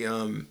say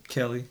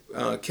Kelly,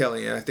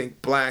 and I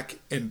think Black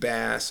and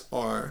Bass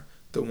are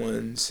the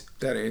ones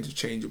that are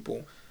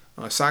interchangeable.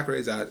 Sacre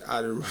is out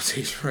of the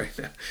rotation right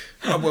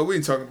now. Well, we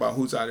didn't talk about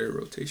who's out of the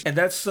rotation. And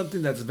that's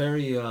something that's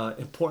very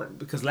important,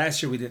 because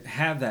last year we didn't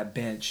have that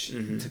bench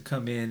to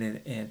come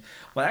in and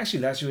well, actually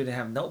last year we didn't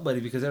have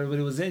nobody because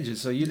everybody was injured.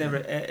 So you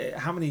never.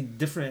 How many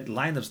different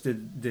lineups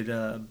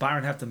did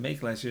Byron have to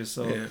make last year?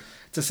 So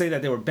to say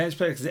that they were bench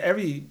players,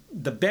 because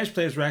the bench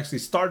players were actually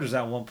starters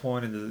at one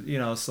point,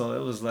 and so it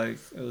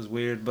was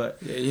weird. But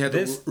yeah, you had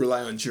to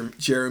rely on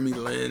Jeremy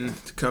Lin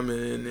to come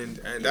in,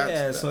 and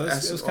that's, so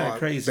it was kind of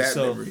crazy. Bad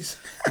so memories.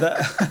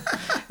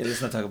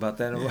 Let's not talk about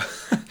that anymore.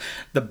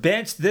 The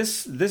bench,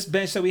 this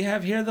bench that we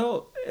have here,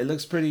 though, it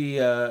looks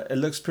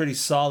pretty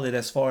solid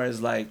as far as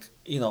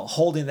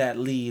holding that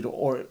lead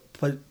or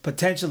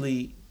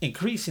potentially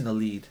increasing the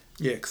lead.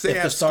 Yeah, because they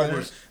have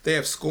scoring. They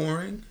have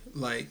scoring,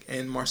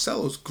 and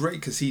Marcelo's great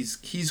because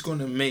he's going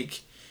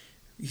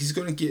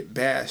to get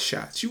bad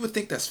shots. You would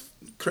think that's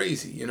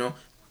crazy,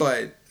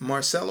 but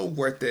Marcelo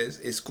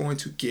Huertas is going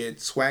to get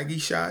swaggy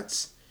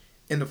shots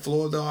in the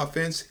floor of the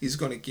offense. He's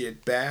going to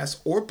get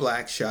Bass or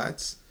Black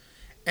shots,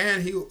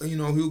 and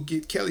he'll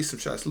get Kelly some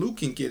shots. Luke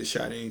can get a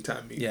shot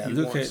anytime he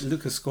wants.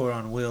 Luke can score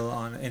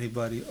on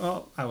anybody.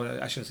 Oh,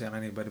 I shouldn't say on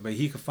anybody, but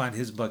he can find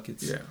his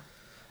buckets. Yeah.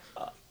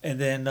 And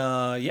then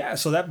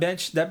so that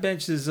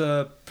bench is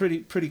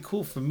pretty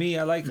cool for me.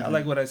 I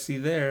like what I see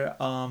there.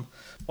 Or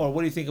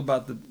what do you think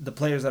about the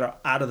players that are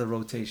out of the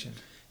rotation?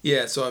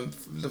 Yeah, so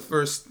the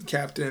first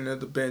captain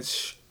of the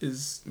bench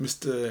is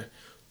Mr.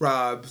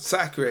 Rob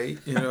Sacre,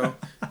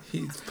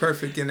 he's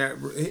perfect in that.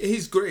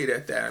 He's great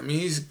at that. I mean,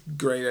 he's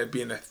great at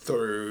being a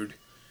third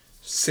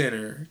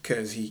center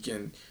because he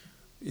can,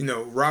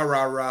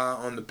 rah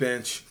on the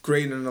bench,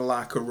 great in the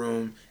locker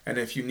room, and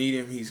if you need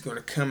him, he's going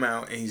to come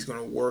out and he's going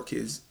to work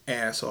his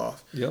ass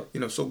off. Yep.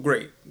 So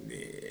great.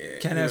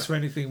 Can't ask for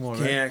anything more.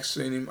 Can't ask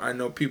for any. I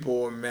know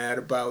people are mad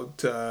about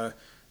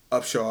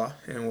Upshaw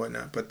and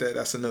whatnot, but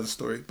that's another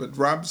story. But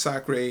Rob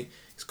Sacre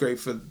is great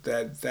for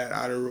that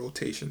out of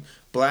rotation.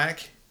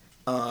 Black,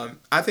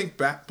 I think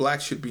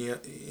Black should be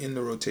in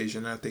the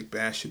rotation. I think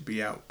Bass should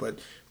be out, but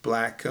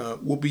Black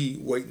will be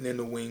waiting in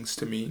the wings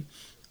to me.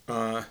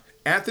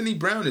 Anthony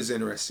Brown is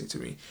interesting to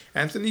me.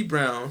 Anthony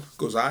Brown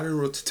goes out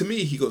of to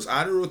me. He goes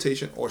out of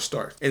rotation or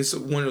starts, and so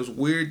one of those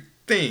weird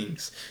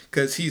things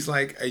because he's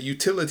like a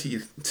utility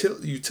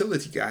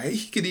guy.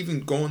 He could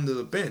even go into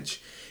the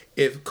bench.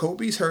 If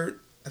Kobe's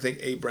hurt, I think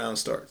A. Brown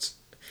starts.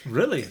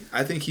 Really?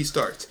 I think he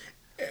starts.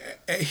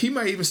 He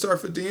might even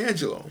start for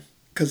D'Angelo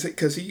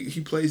because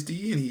he plays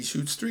D and he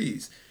shoots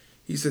threes.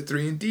 He's a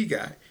 3 and D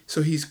guy,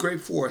 so he's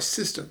great for a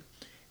system.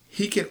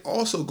 He can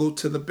also go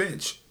to the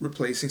bench,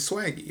 replacing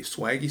Swaggy. If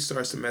Swaggy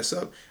starts to mess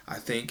up, I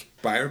think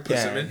Byron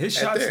puts him in. His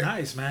shot's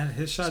nice, man.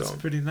 His shot's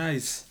pretty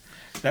nice.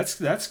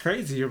 That's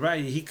crazy. You're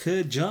right. He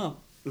could jump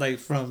like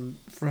from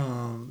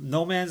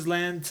no man's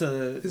land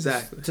to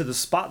the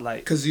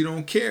spotlight. Because you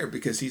don't care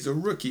because he's a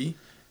rookie,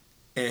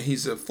 and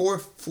he's a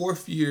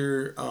fourth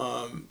year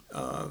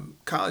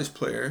college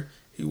player.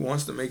 He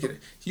wants to make it.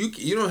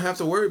 You don't have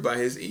to worry about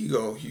his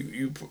ego.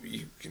 You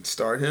can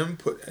start him.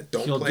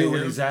 He'll play him.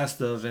 What he's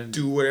asked of and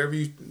do whatever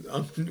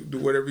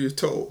you're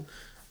told.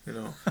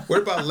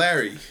 What about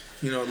Larry?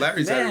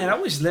 Larry's. Man, I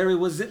wish Larry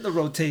was in the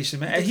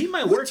rotation, man. He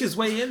might work his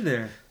way in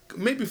there.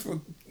 Maybe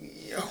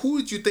who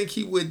would you think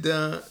he would?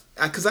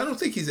 Because I don't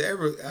think he's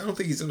going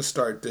to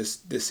start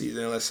this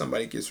season unless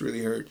somebody gets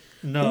really hurt.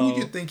 No. Who would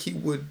you think he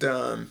would?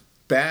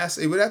 Bass.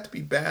 It would have to be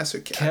Bass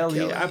or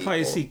Kelly. I'd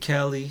probably see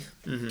Kelly.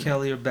 Mm-hmm.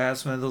 Kelly or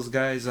Bass, one of those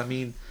guys. I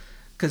mean,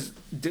 because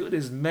dude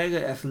is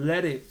mega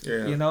athletic,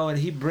 and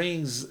he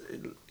brings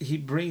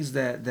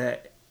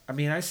that. I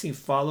mean, I've seen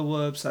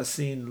follow-ups. I've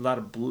seen a lot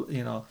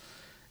of,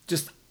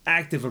 just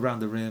active around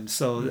the rim.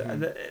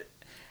 So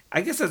I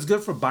guess that's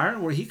good for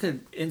Byron, where he could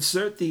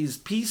insert these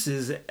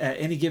pieces at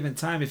any given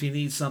time. If he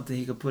needs something,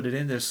 he could put it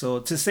in there. So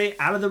to say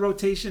out of the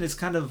rotation is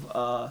kind of...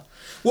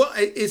 Well,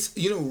 it's,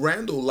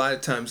 Randall a lot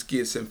of times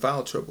gets in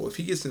foul trouble. If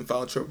he gets in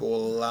foul trouble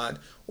a lot,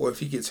 or if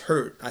he gets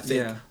hurt, I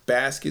think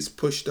Bass gets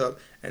pushed up,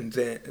 and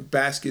then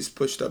Bass gets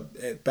pushed up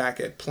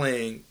back at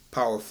playing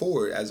power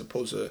forward as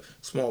opposed to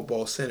small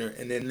ball center,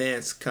 and then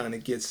Nance kind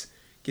of gets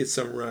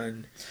some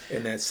run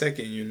in that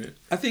second unit.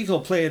 I think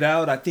he'll play it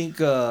out. I think,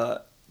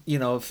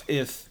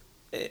 if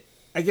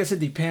I guess it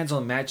depends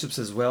on matchups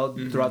as well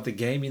throughout the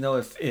game.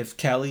 If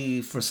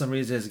Kelly for some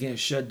reason is getting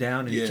shut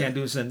down and you can't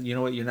do something, you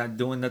know what, you're not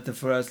doing nothing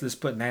for us. Let's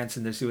put Nance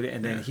in there, see what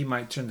and then he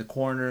might turn the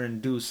corner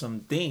and do some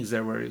things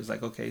there where he was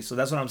like, okay. So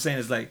that's what I'm saying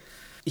is like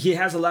he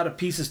has a lot of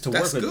pieces to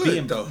work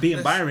with.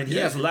 Being Byron, he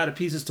has a lot of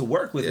pieces to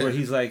work with where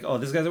he's like, oh,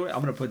 this guy's I'm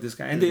gonna put this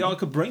guy, and they all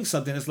could bring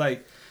something. It's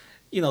like,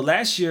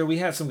 last year we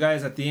had some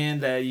guys at the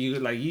end that you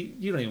don't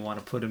even want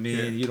to put them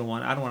in. I don't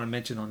want to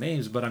mention no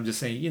names, but I'm just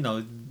saying,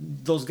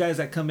 those guys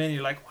that come in,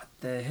 you're like, what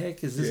the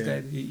heck is this guy?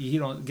 He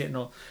doesn't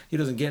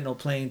get no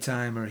playing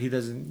time, or he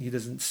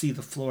doesn't see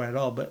the floor at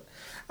all. But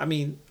I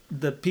mean,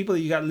 the people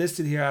that you got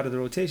listed here out of the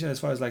rotation, as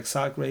far as like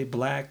Sacre,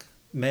 Black,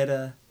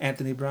 Meta,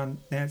 Anthony Brown,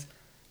 Nance,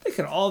 they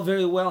could all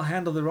very well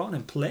handle their own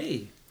and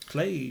play.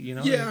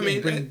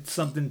 Bring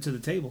something to the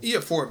table. Yeah,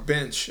 for a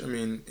bench. I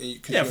mean,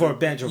 for a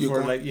bench or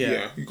for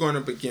you're going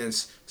up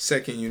against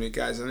second unit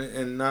guys,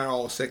 and not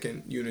all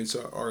second units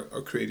are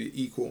created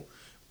equal.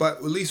 But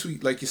at least we,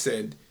 like you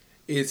said,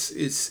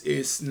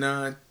 it's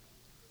not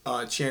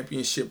a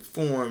championship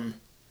form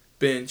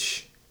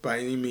bench by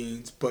any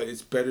means, but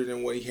it's better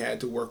than what he had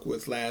to work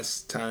with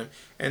last time,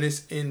 and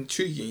it's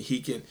intriguing.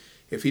 He can,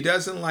 if he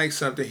doesn't like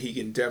something, he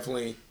can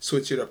definitely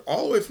switch it up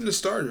all the way from the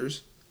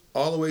starters,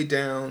 all the way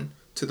down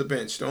to the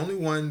bench. The only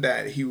one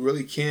that he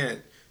really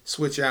can't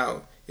switch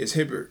out is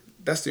Hibbert.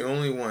 That's the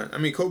only one. I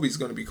mean, Kobe's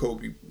going to be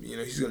Kobe.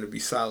 He's going to be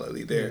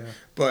solidly there. Yeah.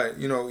 But,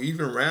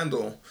 even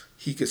Randall,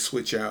 he could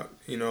switch out.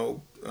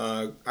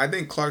 I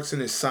think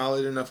Clarkson is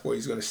solid enough where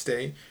he's going to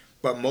stay.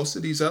 But most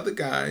of these other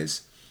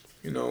guys,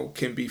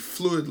 can be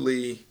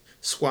fluidly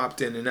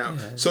swapped in and out.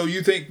 Yeah. So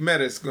you think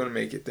Meta's going to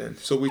make it then?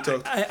 So we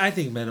talked. I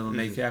think Meta will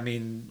make it. I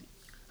mean...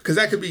 Because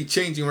that could be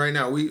changing right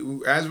now.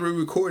 As we're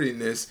recording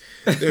this,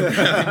 they're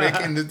probably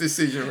making the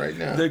decision right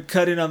now. They're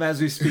cutting them as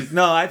we speak.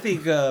 No, I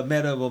think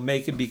Meta will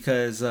make it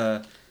because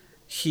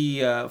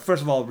he,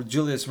 first of all,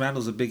 Julius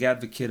Randle's a big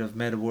advocate of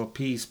Meta World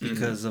Peace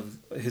because of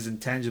his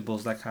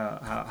intangibles, like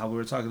how we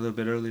were talking a little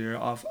bit earlier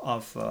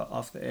off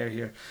the air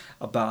here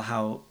about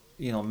how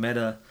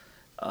Meta.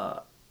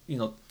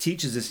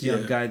 Teaches this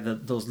young guy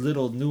those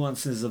little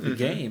nuances of the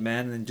game,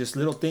 man, and just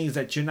little things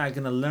that you're not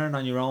gonna learn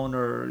on your own,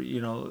 or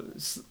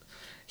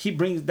he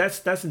brings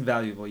that's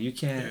invaluable. You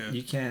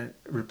can't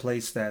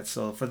replace that.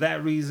 So for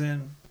that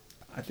reason,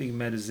 I think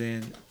Meta's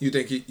in. You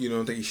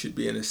don't think he should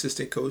be an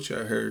assistant coach?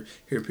 I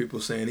hear people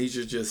saying he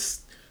should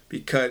just be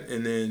cut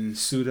and then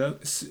suit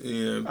up.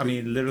 I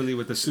mean, literally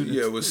with the suit.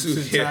 Yeah, with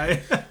suit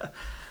tie.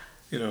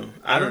 Yeah.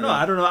 I don't know.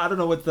 I don't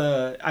know what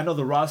I know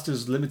the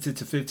roster's limited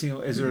to 15.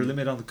 Is there a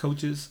limit on the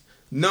coaches?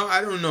 No,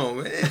 I don't know.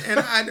 And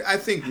I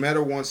think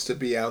Meta wants to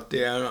be out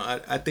there.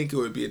 I think it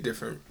would be a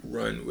different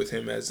run with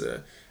him as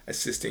a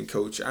assistant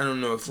coach. I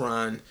don't know if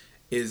Ron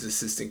is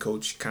assistant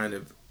coach kind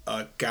of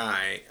a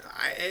guy.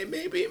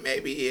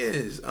 Maybe he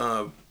is.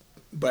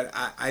 But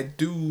I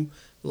do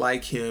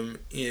like him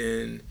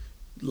in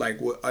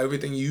like what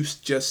everything you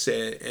just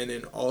said, and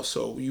then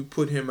also you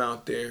put him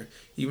out there,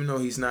 even though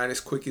he's not as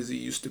quick as he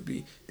used to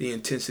be, the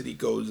intensity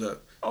goes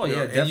up. Oh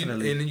yeah,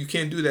 definitely. And you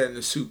can't do that in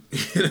a suit.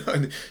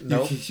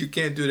 Nope. You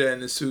can't do that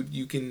in a suit.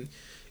 You can,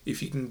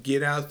 if you can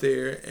get out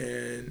there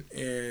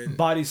and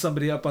body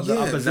somebody up on the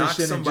opposition, knock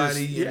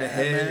somebody and in the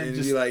head, and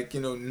be like,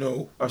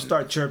 no, or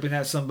start chirping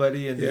at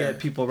somebody and get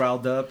people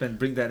riled up and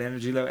bring that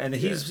energy level. And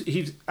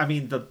he's I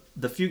mean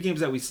the few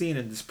games that we've seen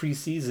in this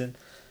preseason,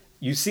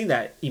 you've seen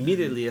that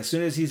immediately as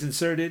soon as he's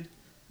inserted.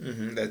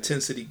 Mm-hmm. The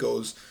intensity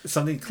goes.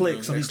 Something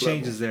clicks. Something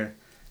changes there.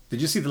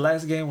 Did you see the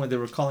last game when they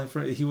were calling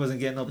for he wasn't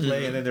getting no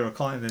play, and then they were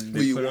calling and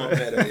they put want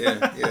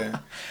Meta, yeah.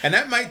 And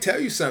that might tell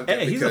you something.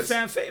 Hey, he's a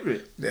fan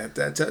favorite.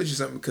 That tells you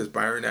something because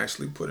Byron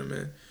actually put him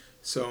in.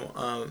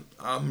 So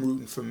I'm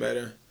rooting for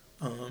Meta.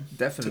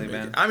 Definitely,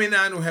 man. I mean,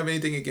 I don't have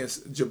anything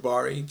against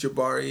Jabari.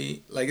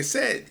 Jabari, like I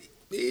said,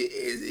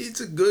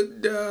 it's a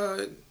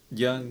good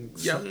young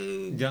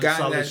guy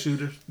solid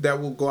shooter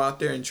that will go out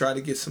there and try to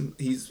get some.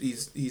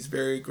 He's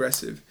very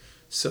aggressive.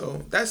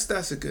 So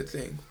that's a good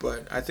thing,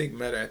 but I think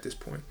Meta at this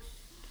point.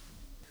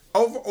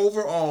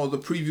 Overall, the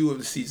preview of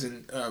the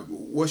season.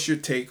 What's your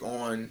take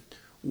on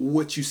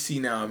what you see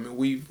now? I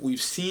mean,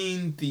 we've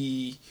seen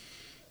the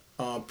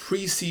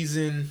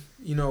preseason.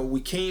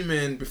 We came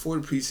in before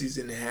the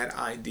preseason and had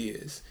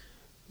ideas.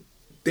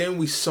 Then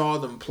we saw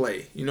them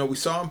play. We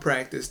saw them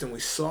practice, then we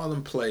saw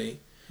them play,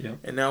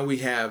 and now we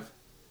have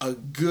a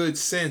good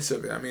sense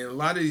of it. I mean, a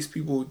lot of these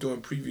people who are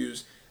doing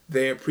previews,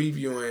 they're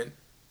previewing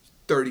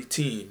 30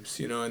 teams,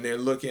 and they're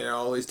looking at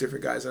all these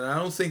different guys. And I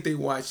don't think they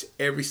watch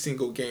every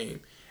single game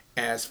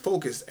as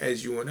focused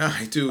as you and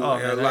I do,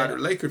 and a lot of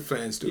Laker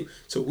fans do.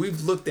 So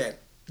we've looked at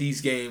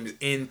these games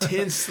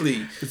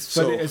intensely. It's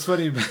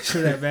funny you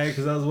mention that, man,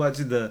 because I was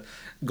watching the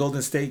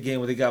Golden State game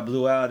where they got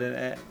blew out,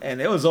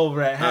 and it was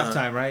over at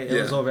halftime, right?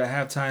 It was over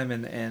at halftime,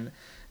 and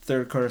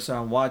third quarter, so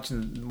I'm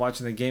watching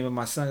the game, and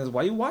my son goes,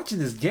 "Why are you watching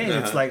this game?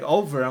 It's like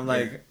over." I'm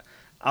like,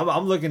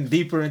 I'm looking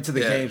deeper into the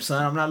game,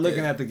 son. I'm not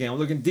looking at the game. I'm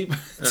looking deeper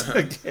into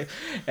the game.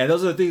 And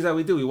those are the things that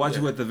we do. We watch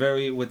it with the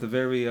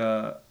very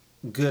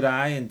good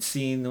eye and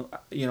seeing,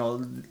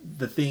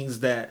 the things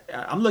that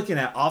I'm looking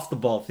at off the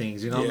ball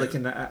things. I'm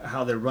looking at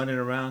how they're running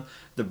around,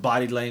 their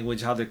body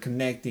language, how they're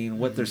connecting,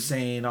 what they're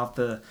saying off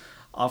the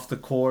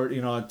court.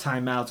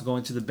 Timeouts,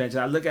 going to the bench.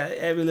 I look at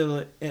every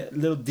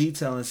little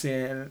detail and see.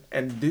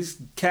 And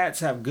these cats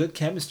have good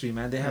chemistry,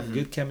 man. They have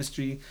good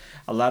chemistry.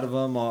 A lot of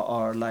them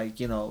are like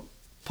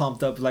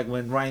pumped up, like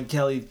when Ryan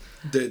Kelly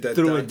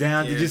threw it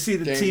down. Did you see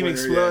the team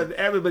explode?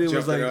 Everybody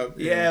was like,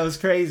 it was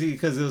crazy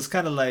because it was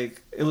kind of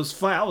like, it was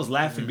fun. I was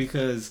laughing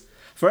because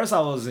first I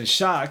was in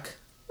shock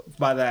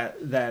by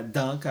that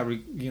dunk. I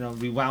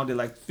rewound it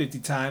like 50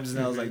 times,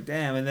 and I was like,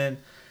 damn. And then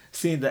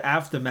seeing the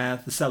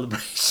aftermath, the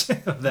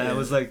celebration of that,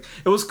 was like,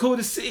 it was cool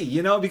to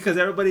see, because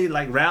everybody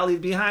like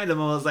rallied behind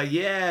him. I was like,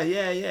 yeah.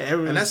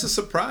 And that's a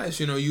surprise,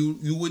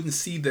 you wouldn't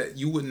see that,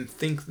 you wouldn't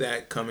think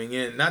that coming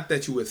in. Not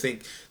that you would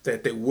think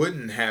that they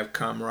wouldn't have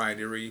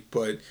camaraderie,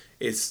 but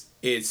it's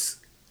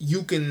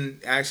you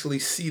can actually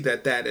see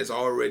that is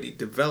already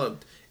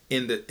developed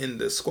in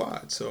the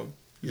squad. So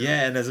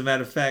and as a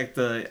matter of fact,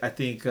 I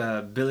think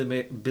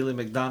Billy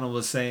McDonald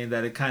was saying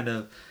that it kind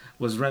of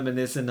was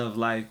reminiscent of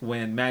like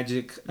when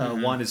Magic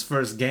won his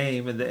first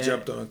game and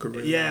jumped on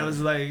Kareem. Yeah, it was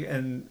like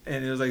and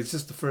it was like, it's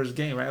just the first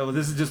game, right? Well,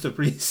 this is just a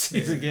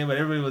preseason game, but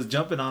everybody was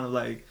jumping on him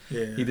like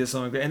he did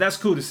something great, and that's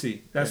cool to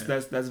see. That's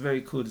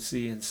very cool to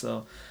see, and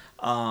so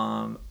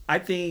I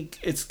think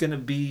it's gonna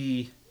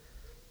be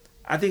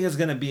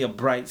a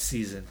bright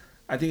season.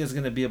 I think it's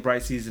gonna be a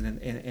bright season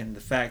in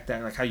the fact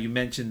that, like how you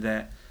mentioned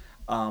that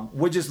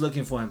we're just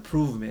looking for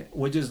improvement.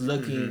 We're just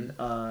looking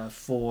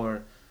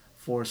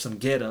for some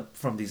get up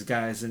from these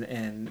guys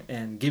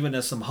and giving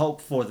us some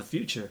hope for the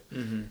future.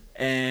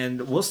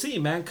 And we'll see,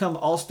 man, come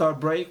All-Star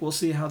break, we'll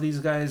see how these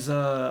guys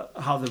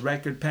how the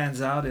record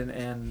pans out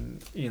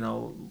and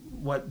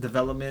what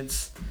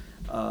developments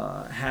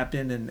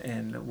happen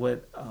and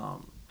what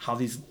how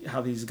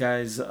these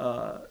guys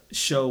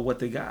show what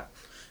they got.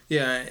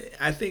 Yeah,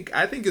 I think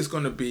it's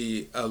going to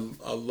be a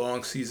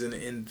long season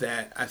in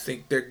that I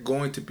think there are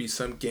going to be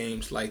some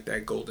games like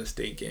that Golden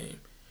State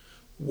game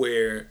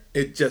where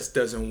it just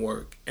doesn't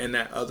work, and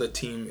that other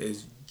team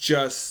is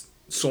just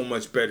so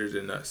much better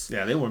than us.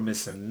 Yeah, they were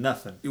missing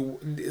nothing.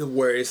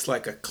 Where it's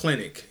like a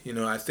clinic.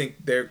 I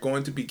think there are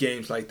going to be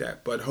games like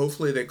that, but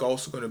hopefully they're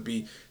also going to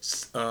be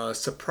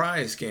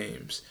surprise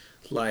games,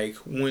 like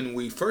when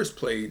we first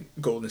played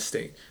Golden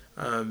State.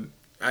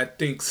 I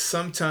think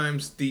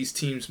sometimes these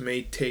teams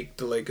may take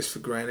the Lakers for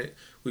granted.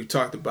 We've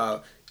talked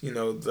about,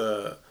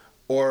 the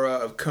aura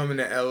of coming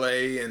to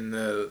LA and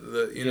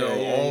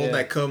all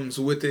that comes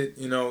with it,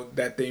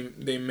 that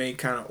they may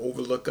kind of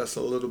overlook us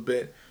a little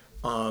bit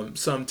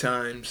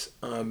sometimes.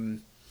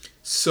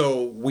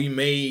 So we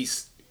may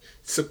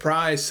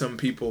surprise some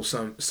people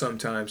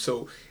sometimes.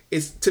 So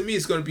to me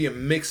it's going to be a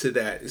mix of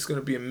that. It's going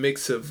to be a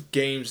mix of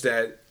games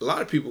that a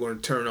lot of people are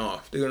going to turn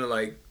off. They're going to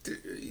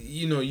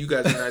you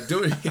guys are not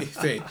doing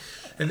anything.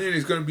 And then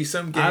there's going to be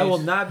some games. I will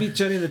not be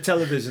turning the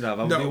television off.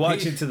 I will be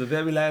watching to the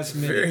very last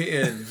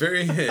minute.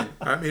 Very end.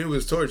 I mean, it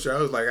was torture.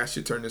 I was like, I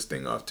should turn this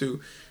thing off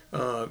too.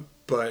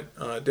 But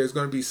there's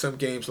going to be some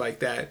games like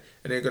that,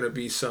 and there are going to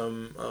be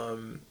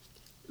some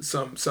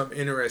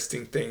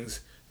interesting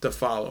things to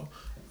follow.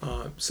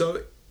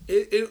 So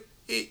it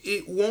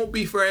won't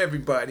be for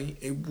everybody.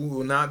 It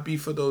will not be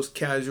for those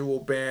casual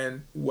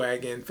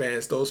bandwagon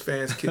fans. Those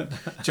fans can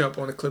jump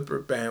on the Clipper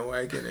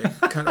bandwagon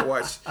and kind of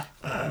watch,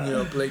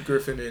 Blake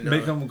Griffin and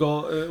make them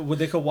go.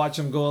 They could watch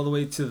them go all the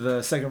way to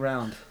the second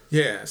round.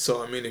 Yeah.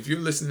 So I mean, if you're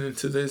listening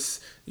to this,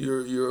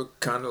 you're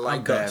kind of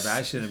like us.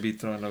 I shouldn't be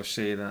throwing no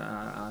shade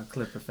on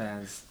Clipper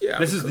fans. Yeah.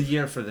 This is the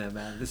year for them,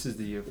 man. This is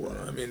the year for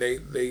them. I mean,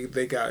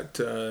 they got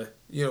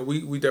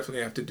we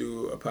definitely have to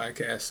do a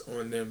podcast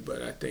on them,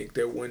 but I think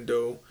their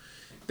window's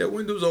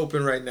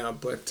open right now,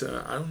 but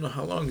I don't know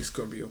how long it's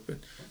going to be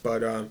open.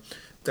 But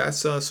that's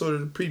sort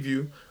of the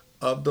preview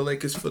of the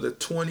Lakers for the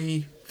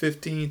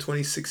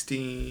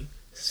 2015-2016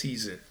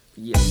 season.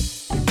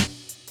 Yes.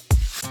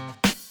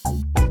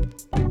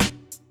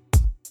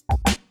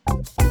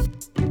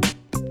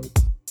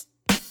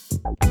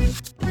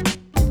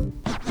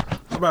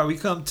 All right, we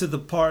come to the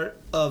part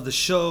of the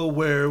show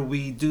where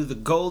we do the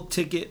gold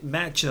ticket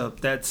matchup.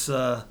 That's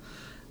the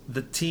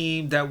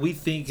team that we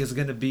think is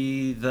going to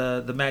be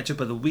the matchup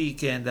of the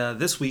week. And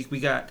this week we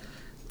got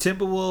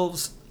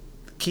Timberwolves,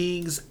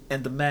 Kings,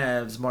 and the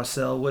Mavs.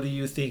 Marcel, what do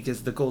you think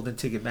is the golden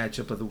ticket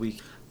matchup of the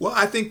week? Well,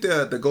 I think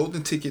the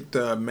golden ticket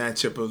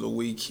matchup of the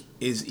week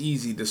is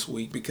easy this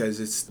week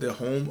because it's the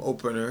home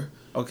opener.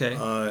 Okay.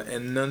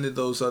 And none of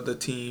those other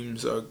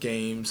teams or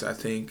games, I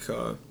think,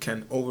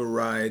 can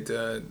override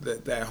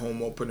that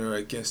home opener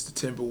against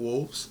the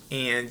Timberwolves.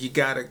 And you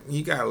got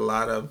a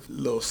lot of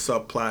little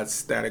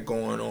subplots that are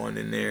going on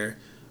in there.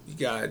 You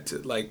got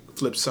like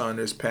Flip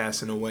Saunders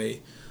passing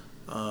away.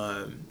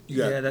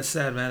 That's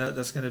sad, man.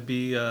 That's going to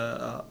be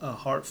a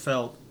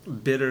heartfelt,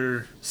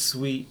 bitter,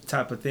 sweet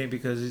type of thing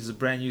because it's a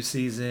brand new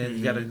season. Mm-hmm.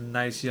 You got a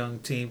nice young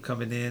team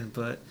coming in,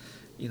 but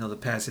the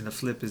passing the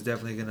Flip is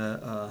definitely going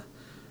to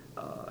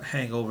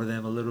hang over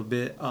them a little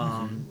bit.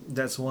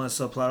 That's one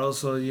subplot.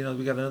 Also,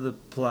 we got another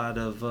plot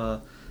of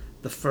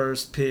the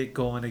first pick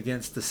going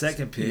against the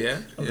second pick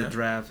of the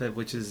draft,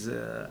 which is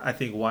I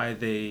think why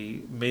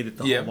they made it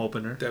the home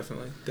opener.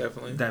 Definitely.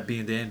 That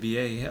being the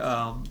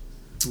NBA.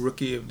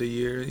 Rookie of the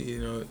year,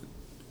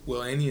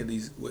 will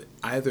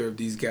either of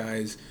these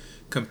guys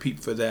compete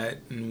for that,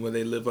 and will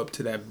they live up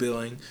to that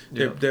billing?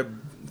 They're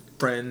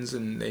friends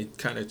and they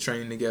kind of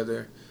train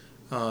together,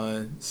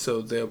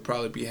 so they'll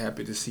probably be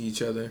happy to see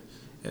each other.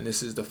 And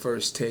this is the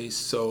first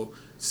taste, so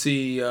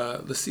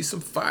let's see some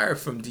fire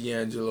from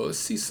D'Angelo. Let's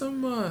see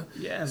some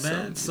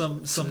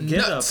some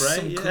get nuts, up,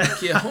 right?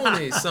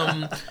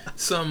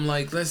 Some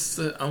like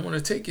I want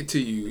to take it to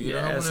you.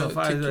 I want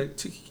to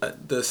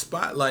the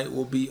spotlight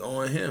will be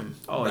on him.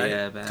 Oh, right?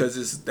 Yeah, man.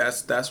 Because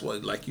that's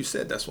what, like you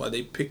said, that's why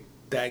they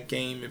picked that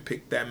game and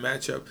picked that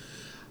matchup.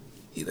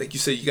 Like you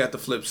said, you got the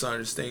Flip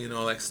Saunders thing and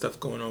all that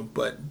stuff going on,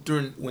 but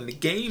when the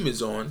game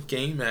is on,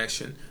 game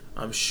action,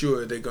 I'm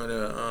sure they're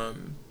gonna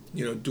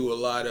do a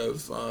lot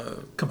of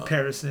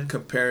comparison,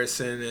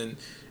 and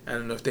I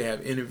don't know if they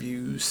have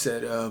interviews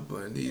set up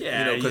or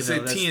because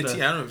TNT. I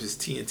don't know if it's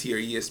TNT or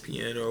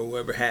ESPN or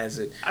whoever has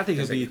it. I think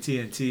it'll be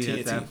TNT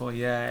at that point.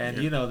 Yeah, and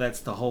that's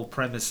the whole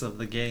premise of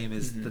the game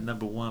is the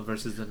number one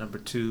versus the number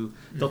two.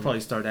 They'll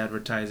probably start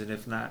advertising,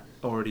 if not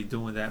already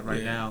doing that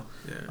right now,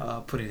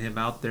 putting him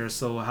out there.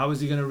 So how is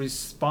he going to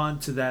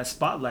respond to that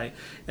spotlight?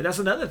 And that's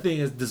another thing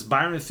is, does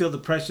Byron feel the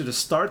pressure to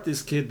start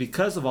this kid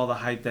because of all the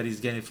hype that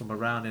he's getting from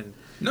around? And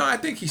no, I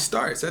think he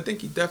starts. I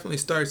think he definitely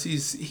starts.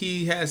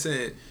 He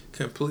hasn't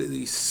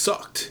completely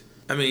sucked.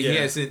 I mean, he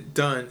hasn't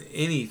done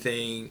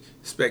anything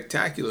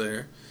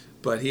spectacular,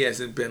 but he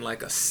hasn't been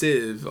like a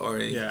sieve or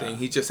anything.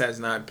 He just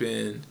has not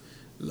been.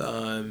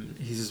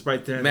 He's just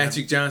right there.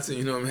 Magic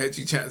Johnson,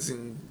 Magic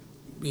Johnson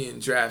being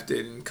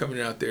drafted and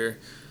coming out there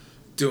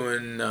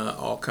doing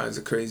all kinds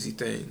of crazy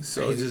things.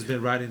 So he's just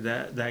been riding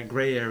that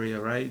gray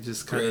area, right?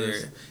 Just kind of.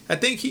 I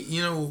think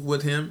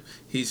with him,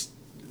 he's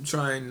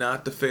trying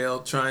not to fail,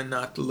 trying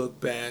not to look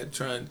bad,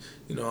 trying,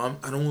 I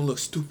don't want to look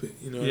stupid,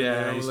 he's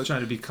trying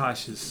to be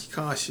cautious,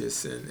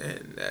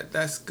 and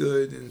that's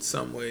good in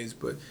some ways,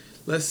 but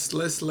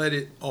let's let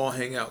it all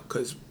hang out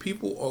because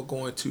people are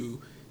going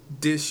to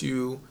dish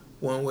you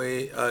one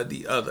way or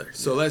the other.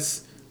 So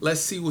let's let's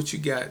see what you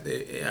got.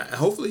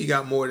 Hopefully you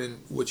got more than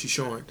what you're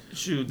showing.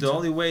 Shoot, the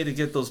only way to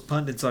get those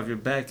pundits off your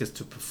back is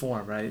to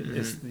perform, right? Mm-hmm.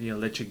 Is,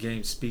 let your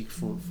game speak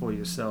for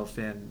yourself.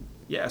 And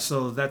yeah,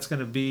 so that's going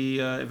to be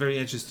very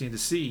interesting to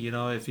see,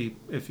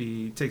 if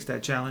he takes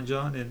that challenge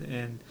on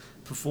and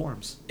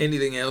performs.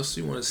 Anything else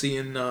you want to see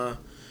in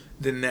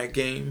that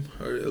game,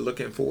 or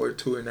looking forward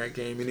to in that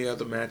game? Any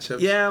other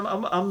matchups? Yeah,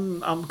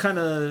 I'm kind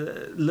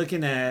of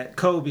looking at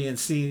Kobe and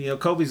seeing,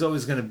 Kobe's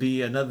always going to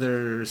be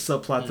another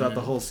subplot throughout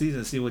the whole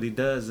season. See what he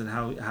does and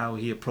how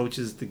he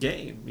approaches the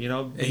game.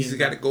 And he's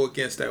got to go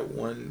against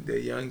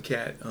the young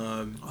cat.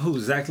 Who,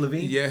 Zach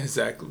LaVine? Yeah,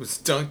 Zach was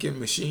dunking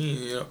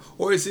machine.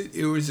 Or is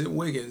it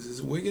Wiggins?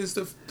 Is Wiggins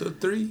the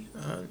three?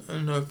 I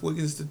don't know if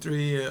Wiggins the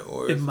three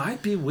or it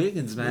might be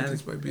Wiggins, man.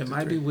 Wiggins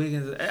might be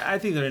Wiggins. I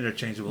think they're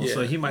interchangeable,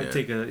 so he might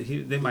take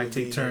they might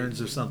take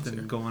turns or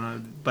something going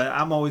on. But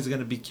I'm always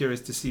going to be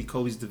curious to see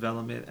Kobe's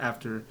development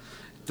after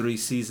 3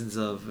 seasons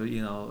of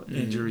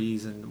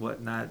injuries and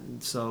whatnot.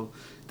 So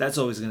that's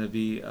always going to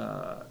be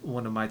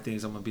one of my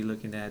things I'm going to be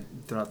looking at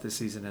throughout this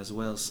season as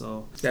well.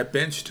 So that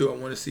bench too, I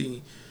want to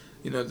see.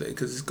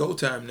 Because it's go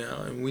time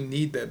now, and we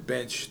need that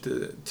bench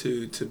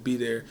to be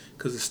there.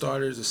 Because the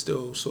starters are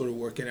still sort of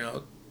working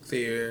out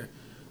their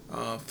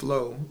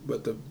flow,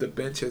 but the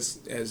bench has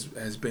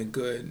been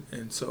good,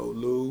 and so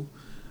Lou.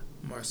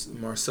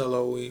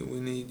 Marcelo, we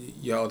need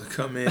y'all to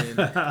come in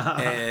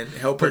and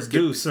help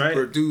produce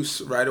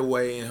right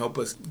away and help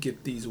us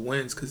get these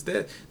wins, because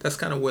that's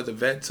kind of where the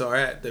vets are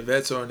at. The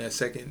vets are in that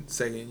second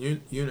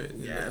unit.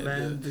 Yeah,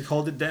 man,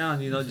 hold it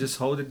down. Just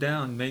hold it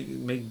down.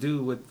 Make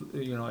do with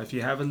if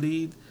you have a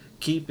lead,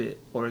 keep it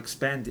or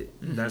expand it.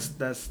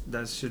 Mm-hmm.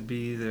 That should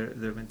be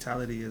their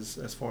mentality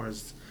as far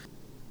as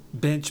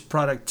bench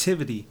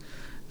productivity.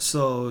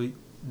 So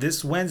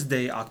this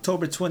Wednesday,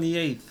 October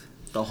 28th.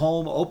 The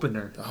home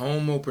opener.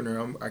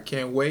 I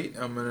can't wait.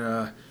 I'm going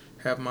to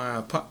have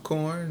my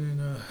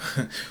popcorn.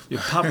 And, your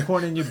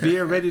popcorn and your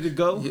beer ready to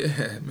go?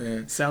 Yeah,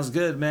 man. Sounds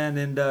good, man.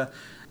 And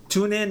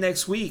tune in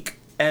next week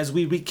as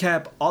we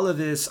recap all of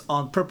this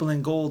on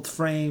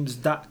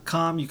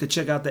purpleandgoldframes.com. You could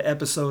check out the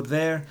episode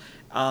there.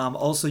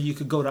 Also, you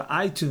could go to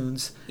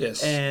iTunes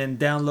and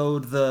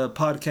download the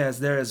podcast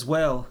there as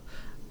well.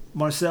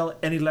 Marcel,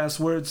 any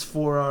last words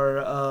for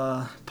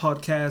our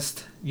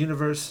podcast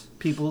universe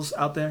peoples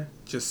out there?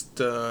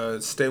 Just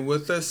stay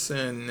with us,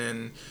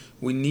 and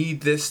we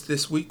need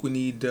this week. We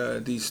need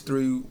these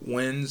 3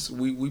 wins.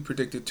 We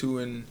predicted 2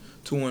 and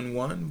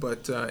 1,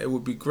 but it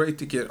would be great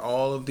to get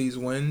all of these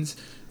wins,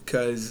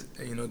 because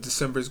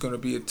December is going to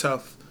be a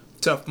tough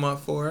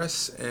month for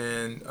us,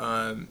 and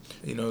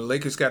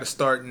Lakers got to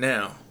start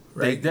now.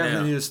 Right, they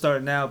definitely need to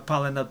start now,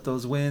 piling up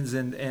those wins,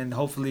 and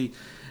hopefully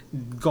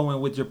going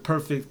with your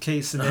perfect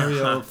case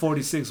scenario of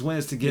 46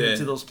 wins to get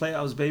into those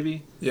playoffs,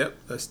 baby. Yep,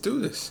 let's do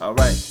this. All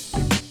right.